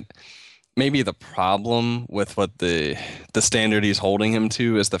think that maybe the problem with what the standard he's holding him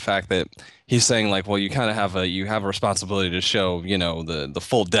to is the fact that he's saying well, you kind of have a responsibility to show the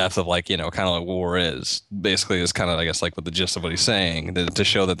full depth of kind of like war is. Basically is kind of, I guess, what the gist of what he's saying, to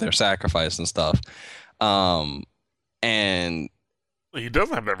show that they're sacrificed and stuff. And he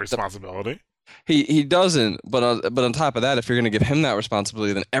doesn't have that responsibility. He doesn't, but on top of that, if you're going to give him that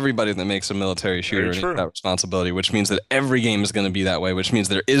responsibility, then everybody that makes a military shooter Very needs true. that responsibility, which means that every game is going to be that way, which means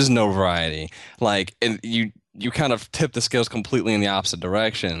there is no variety. Like, and you kind of tip the scales completely in the opposite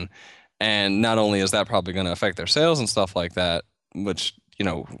direction, and not only is that probably going to affect their sales and stuff like that, which, you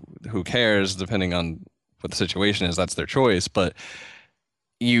know, who cares, depending on what the situation is, that's their choice, but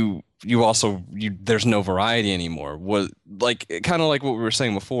you also there's no variety anymore. What like kind of like what we were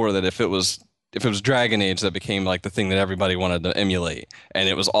saying before, that if it was Dragon Age that became like the thing that everybody wanted to emulate, and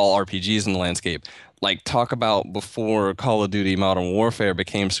it was all RPGs in the landscape. Like, talk about before Call of Duty Modern Warfare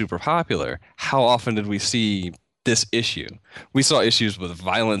became super popular. How often did we see this issue? We saw issues with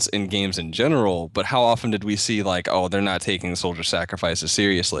violence in games in general, but how often did we see like, oh, they're not taking soldier sacrifices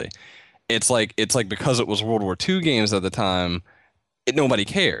seriously? It's like because it was World War II games at the time, nobody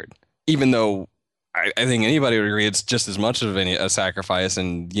cared, even though I think anybody would agree it's just as much of a sacrifice,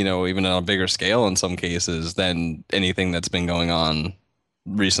 and even on a bigger scale in some cases than anything that's been going on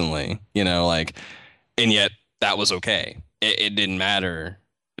recently. Like, and yet that was okay. It didn't matter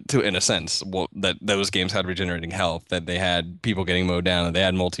to in a sense, well, that those games had regenerating health, that they had people getting mowed down, and they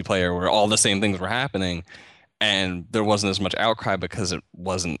had multiplayer where all the same things were happening, and there wasn't as much outcry because it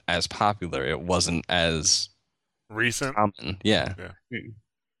wasn't as popular. It wasn't as Recent. common. Yeah. Yeah.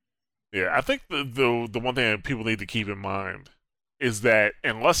 Yeah, I think the one thing that people need to keep in mind is that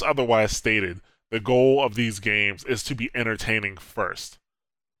unless otherwise stated, the goal of these games is to be entertaining first.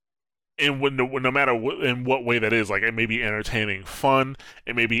 And no matter in what way that is, like, it may be entertaining fun,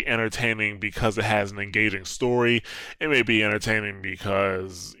 it may be entertaining because it has an engaging story, it may be entertaining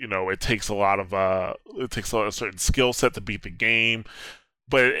because it takes a certain skill set to beat the game.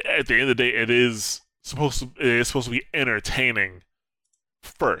 But at the end of the day, it is supposed to be entertaining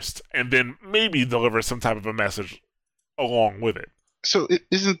first, and then maybe deliver some type of a message along with it. So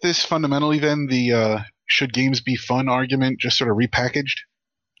isn't this fundamentally then the should games be fun argument just sort of repackaged?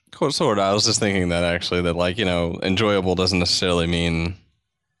 Sort of. I was just thinking that actually, that like, enjoyable doesn't necessarily mean,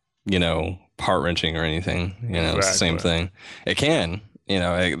 heart-wrenching or anything. It's the same Exactly. thing. It can,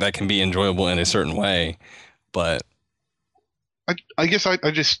 that can be enjoyable in a certain way, but I guess I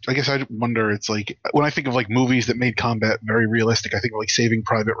wonder. It's like when I think of like movies that made combat very realistic, I think of like Saving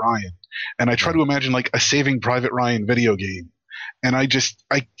Private Ryan, and I try to imagine like a Saving Private Ryan video game, and I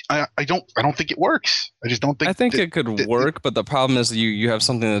don't think it works. I just don't think. I think it could work, but the problem is you have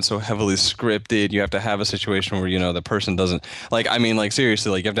something that's so heavily scripted. You have to have a situation where the person doesn't, like, I mean, like,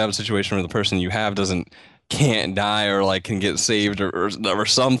 seriously, like, you have to have a situation where the person you have can't die, or like can get saved, or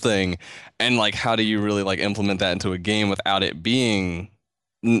something. And like, how do you really like implement that into a game without it being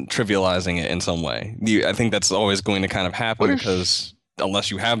trivializing it in some way? I think that's always going to kind of happen, because unless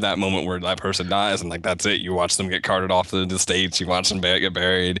you have that moment where that person dies and like that's it, you watch them get carted off to the States, you watch them get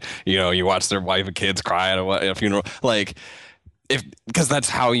buried, you watch their wife and kids cry at a funeral, like, because that's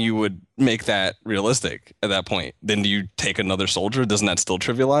how you would make that realistic at that point. Then do you take another soldier? Doesn't that still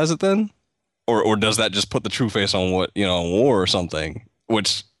trivialize it then? Or does that just put the true face on what, on war or something,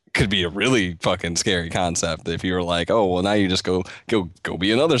 which could be a really fucking scary concept if you were like, oh, well, now you just go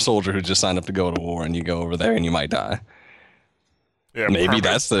be another soldier who just signed up to go to war, and you go over there and you might die. Yeah, Maybe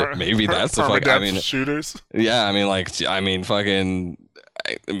that's the fuck. I mean, shooters. Yeah, I mean, fucking,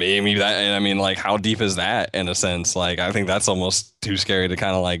 maybe that. And I mean, like, how deep is that in a sense? Like, I think that's almost too scary to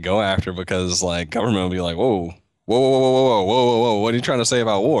kind of like go after, because like government will be like, whoa, whoa, whoa, whoa, whoa, whoa, whoa, whoa, whoa, what are you trying to say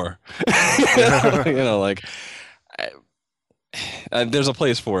about war? Like, there's a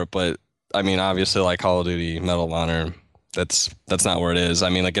place for it, but I mean, obviously, like Call of Duty, Medal of Honor, that's not where it is. I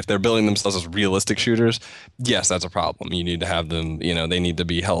mean, like, if they're building themselves as realistic shooters, yes, that's a problem. You need to have them, they need to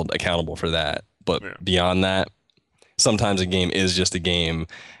be held accountable for that. But beyond that, sometimes a game is just a game,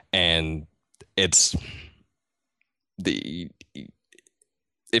 and it's the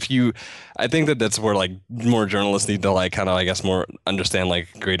I think that's where like more journalists need to like kind of, I guess, more understand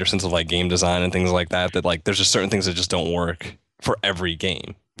like greater sense of like game design and things like that. That like there's just certain things that just don't work for every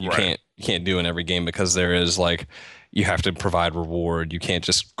game. You can't do in every game, because there is like, you have to provide reward. You can't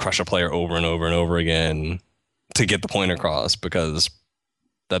just crush a player over and over and over again to get the point across, because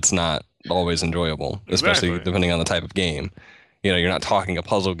that's not always enjoyable, especially depending on the type of game. You're not talking a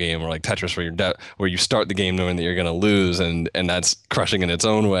puzzle game or like Tetris where you start the game knowing that you're going to lose, and that's crushing in its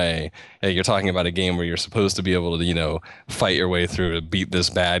own way. You're talking about a game where you're supposed to be able to, fight your way through to beat this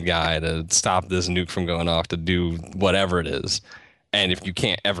bad guy, to stop this nuke from going off, to do whatever it is. And if you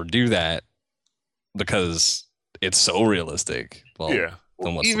can't ever do that because it's so realistic, well,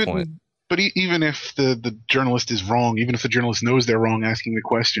 then what's the point? But even if the journalist is wrong, even if the journalist knows they're wrong, asking the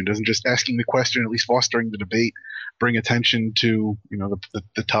question doesn't just asking the question, at least fostering the debate, bring attention to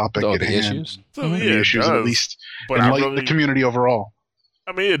the topic Oh, at the hand, issues. So and yeah, the it issues, and at does. least But I enlighten really, the community overall.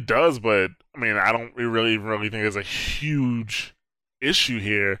 I mean, it does. But I mean, I don't really think there's a huge issue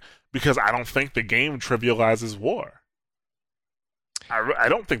here because I don't think the game trivializes war. I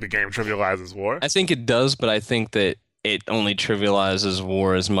don't think the game trivializes war. I think it does, but I think that it only trivializes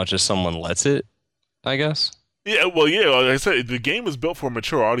war as much as someone lets it, I guess. Yeah, well, like I said, the game is built for a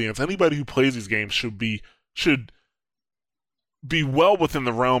mature audience. Anybody who plays these games should be well within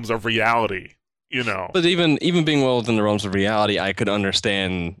the realms of reality, But even being well within the realms of reality, I could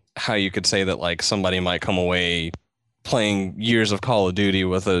understand how you could say that like somebody might come away playing years of Call of Duty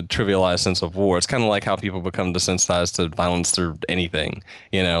with a trivialized sense of war. It's kind of like how people become desensitized to violence through anything,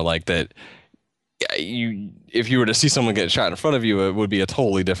 like that. If you were to see someone get shot in front of you, it would be a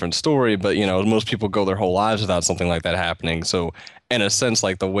totally different story. But most people go their whole lives without something like that happening. So in a sense,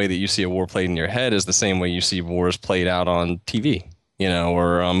 like the way that you see a war played in your head is the same way you see wars played out on TV,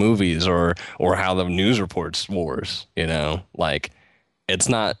 or on movies, or how the news reports wars. Like it's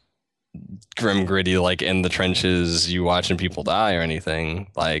not grim gritty like in the trenches you watching people die or anything.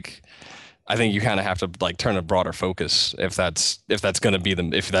 Like I think you kind of have to like turn a broader focus if that's going to be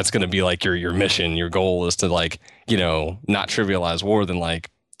like your mission, your goal is to like not trivialize war, then like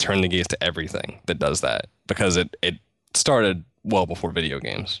turn the gaze to everything that does that, because it started well before video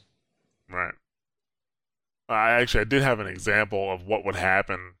games. Right. I did have an example of what would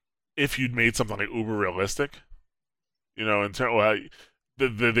happen if you'd made something like uber realistic. In terms,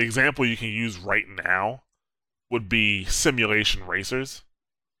 the example you can use right now would be simulation racers.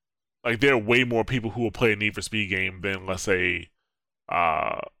 Like there are way more people who will play a Need for Speed game than, let's say,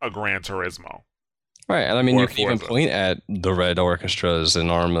 a Gran Turismo. Right, and I mean Or you can even Forza. point at the Red Orchestras and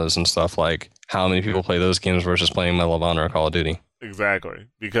Armas and stuff, like how many people play those games versus playing Medal of Honor or Call of Duty. Exactly,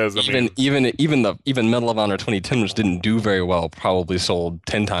 because Even Medal of Honor 2010, which didn't do very well, probably sold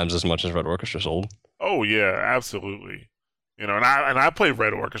 10 times as much as Red Orchestra sold. oh yeah, absolutely. And I play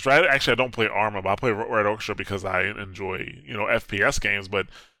Red Orchestra. I don't play Arma, but I play Red Orchestra because I enjoy FPS games. But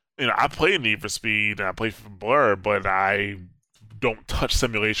I play Need for Speed and I play Blur, but I don't touch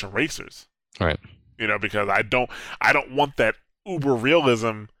simulation racers. Right. Because I don't want that uber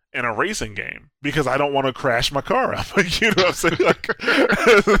realism in a racing game because I don't want to crash my car up. You know what I'm saying? Like,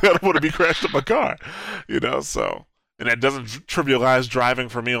 I don't want to be crashed in my car. So, and that doesn't trivialize driving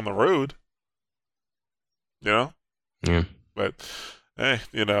for me on the road. Yeah. But hey,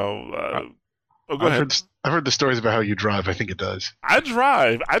 oh, go ahead. I've heard the stories about how you drive. I think it does. I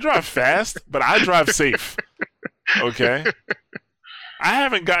drive fast, but I drive safe. Okay. I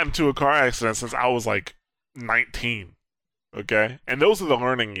haven't gotten to a car accident since I was like 19. Okay, and those are the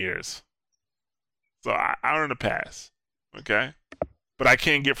learning years. So I earned a pass. Okay, but I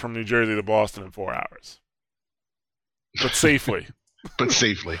can't get from New Jersey to Boston in 4 hours. But safely. But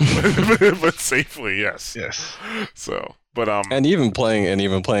safely. But safely, yes. Yes. So, but And even playing a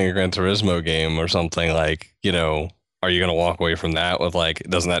Gran Turismo game or something, like, are you going to walk away from that with like,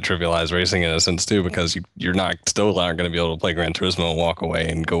 doesn't that trivialize racing in a sense too? Because you're still aren't going to be able to play Gran Turismo and walk away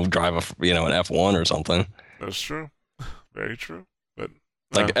and go drive an F1 or something. That's true. Very true. But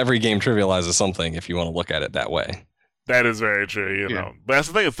like every game trivializes something if you want to look at it that way. that is very true. Yeah. But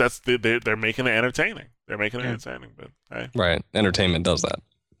that's the thing. They're making it entertaining. They're making it entertaining. But hey, Right. Entertainment does that.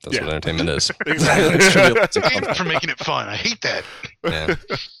 That's Yeah. what entertainment is. Exactly. It's trivializing Thank you something. for making it fun. I hate that. Yeah.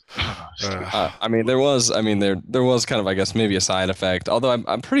 I mean, there was kind of, I guess, maybe a side effect. Although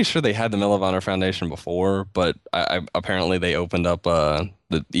I'm pretty sure they had the Medal of Honor Foundation before, but apparently they opened up.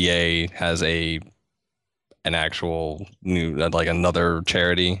 The EA has an actual new like another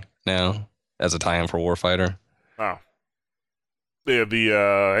charity now as a tie-in for Warfighter. Wow.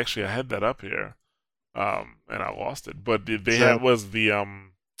 Yeah, actually I had that up here, and I lost it. But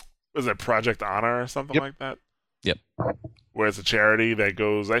was it Project Honor or something Yep. like that? Yep. Where it's a charity that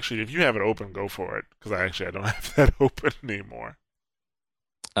goes. Actually, if you have it open, go for it because I don't have that open anymore.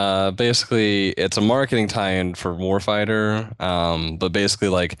 Basically, it's a marketing tie-in for Warfighter. But basically,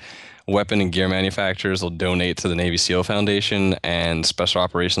 like, weapon and gear manufacturers will donate to the Navy SEAL Foundation and Special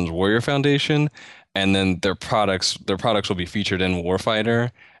Operations Warrior Foundation, and then their products will be featured in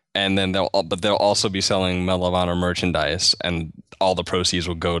Warfighter, and then they'll also be selling Medal of Honor merchandise, and all the proceeds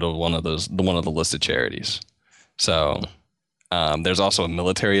will go to one of the listed charities. So, there's also a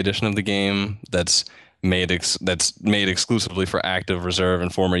military edition of the game that's made exclusively for active reserve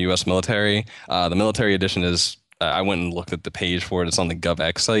and former U.S. military. The military edition is. I went and looked at the page for it. It's on the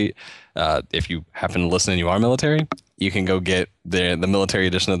GovX site. If you happen to listen and you are military, you can go get the military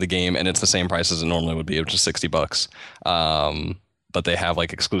edition of the game, and it's the same price as it normally would be, which is $60. But they have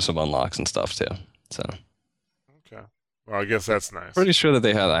like exclusive unlocks and stuff too. So Okay. Well, I guess that's nice. pretty sure that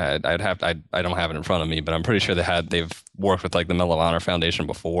they had. I don't have it in front of me, but I'm pretty sure they've worked with like the Medal of Honor Foundation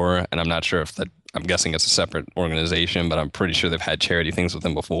before, and I'm not sure if that. I'm guessing it's a separate organization, but I'm pretty sure they've had charity things with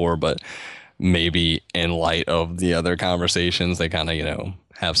them before. But maybe in light of the other conversations, they kind of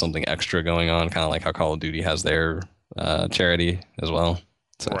have something extra going on, kind of like how Call of Duty has their charity as well.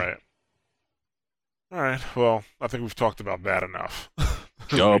 So. Right. All right. Well, I think we've talked about that enough.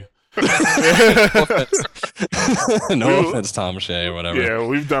 Yup. No offense, Tom Shea, or whatever. Yeah,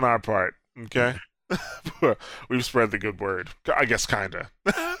 we've done our part. Okay. We've spread the good word. I guess, kinda.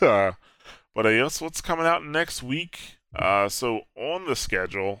 But yes, what's coming out next week? So on the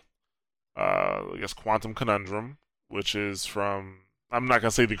schedule, I guess Quantum Conundrum, which is from, I'm not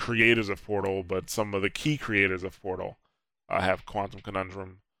gonna say the creators of Portal, but some of the key creators of Portal have Quantum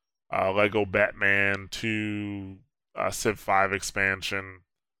Conundrum. Lego Batman 2, Civ 5 expansion,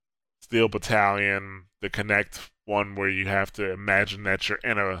 Steel Battalion, the Connect one where you have to imagine that you're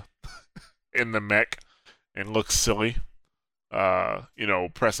in the mech and look silly.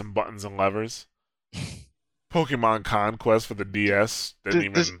 Pressing buttons and levers. Pokemon Conquest for the DS. Didn't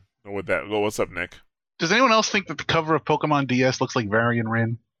even know what that. What's up, Nick? Does anyone else think that the cover of Pokemon DS looks like Varian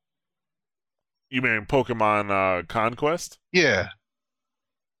Rin? You mean Pokemon Conquest? Yeah.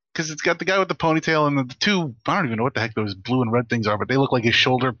 Because it's got the guy with the ponytail and the two, I don't even know what the heck those blue and red things are, but they look like his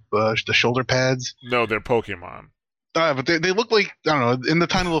shoulder, the shoulder pads. No, they're Pokemon. But they look like, I don't know, in the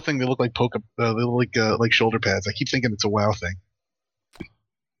tiny little thing, they look like they look like shoulder pads. I keep thinking it's a WoW thing.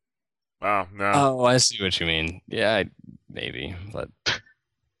 Wow, no. Oh, I see what you mean. Yeah, maybe, but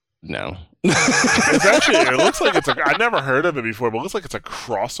no. It's actually, it looks like I never heard of it before, but it looks like it's a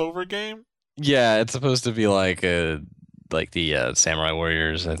crossover game. Yeah, it's supposed to be like the Samurai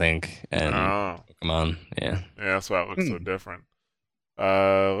Warriors, I think, and Pokemon. Yeah. Yeah, that's why it looks so different.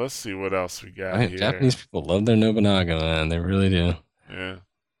 Let's see what else we got here. Japanese people love their Nobunaga, man. They really do. Yeah.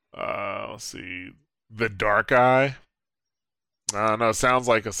 Let's see. The Dark Eye. No, it sounds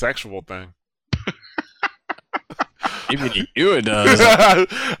like a sexual thing. Even you it does. I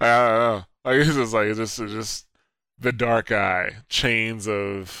don't know. Like it's just the Dark Eye. Chains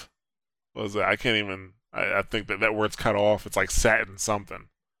of, what was it? I can't even. I think that word's cut off. It's like satin something.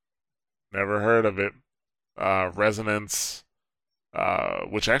 Never heard of it. Resonance.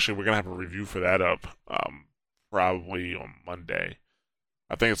 Which actually we're gonna have a review for that up. Probably on Monday.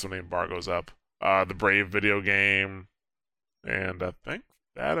 I think it's when the embargo's up. The Brave video game. And I think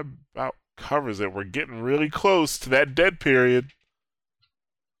that about covers it. We're getting really close to that dead period.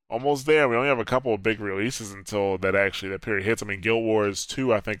 Almost there. We only have a couple of big releases until that period hits. I mean, Guild Wars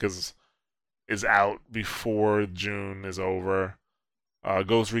 2, I think, is out before June is over.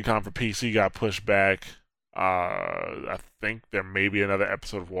 Ghost Recon for PC got pushed back. I think there may be another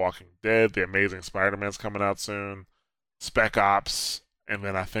episode of Walking Dead. The Amazing Spider-Man's coming out soon. Spec Ops. And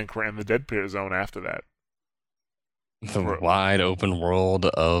then I think we're in the dead period zone after that. The wide open world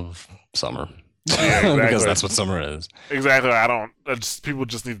of summer. Yeah, exactly. Because that's what summer is. Exactly. People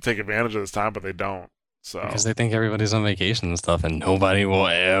just need to take advantage of this time, but they don't. So because they think everybody's on vacation and stuff, and nobody will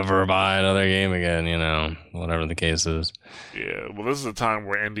ever buy another game again. Whatever the case is. Yeah. Well, this is a time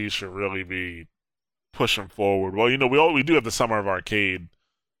where indies should really be pushing forward. Well, we do have the Summer of Arcade,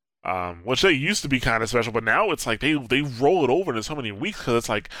 which they used to be kind of special, but now it's like they roll it over into so many weeks because it's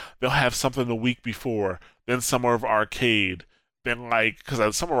like they'll have something the week before, then Summer of Arcade, then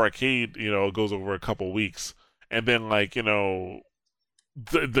because Summer of Arcade, goes over a couple weeks, and then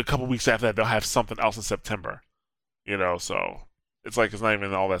the couple weeks after that they'll have something else in September, so it's like it's not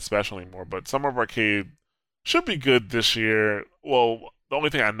even all that special anymore. But Summer of Arcade should be good this year. Well, the only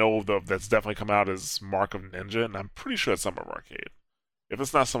thing I know of that's definitely come out is Mark of Ninja, and I'm pretty sure it's Summer of Arcade. If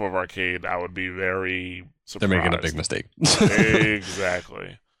it's not Summer of Arcade, I would be very surprised. They're making a big mistake.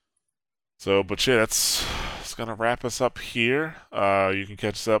 Exactly. So, but yeah, it's gonna wrap us up here. You can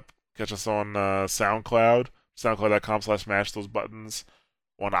catch us on SoundCloud, soundcloud.com/mashthosebuttons,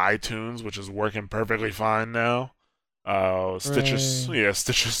 on iTunes, which is working perfectly fine now. Stitcher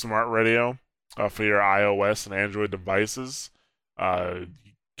Smart Radio for your iOS and Android devices.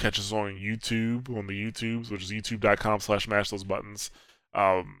 Catch us on YouTube, on the YouTubes, which is youtube.com/mashthosebuttons.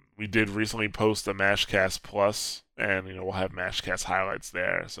 We did recently post a Mashcast Plus, and we'll have Mashcast highlights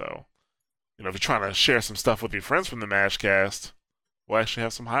there. So, if you're trying to share some stuff with your friends from the Mashcast, we'll actually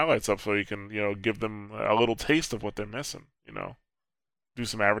have some highlights up so you can give them a little taste of what they're missing. Do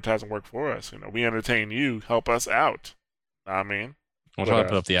some advertising work for us. We entertain you, help us out. I mean, we'll try to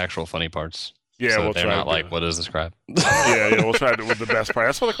put up the actual funny parts. Yeah, so we'll they're try not to like, what is this crap? yeah, we'll try to do it with the best price.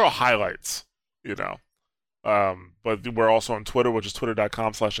 That's what they call highlights, you know. But we're also on Twitter, which is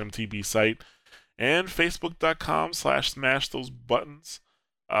twitter.com/MTB site, and facebook.com/smash those buttons.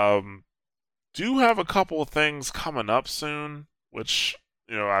 Do have a couple of things coming up soon, which,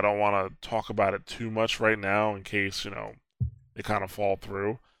 you know, I don't want to talk about it too much right now in case, you know, they kind of fall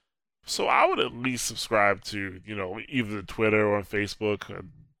through. So I would at least subscribe to, you know, either Twitter or Facebook.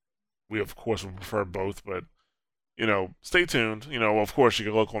 We, of course, would prefer both, but, you know, stay tuned. You know, of course, you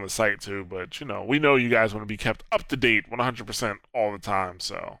can look on the site too, but, you know, we know you guys want to be kept up to date 100% all the time,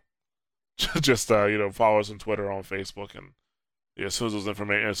 so just, you know, follow us on Twitter, on Facebook, and yeah, as soon as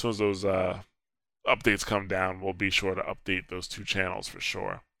those updates come down, we'll be sure to update those two channels for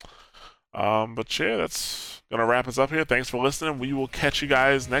sure. But yeah, that's gonna wrap us up here. Thanks for listening. We will catch you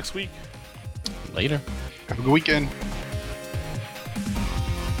guys next week. Later. Have a good weekend.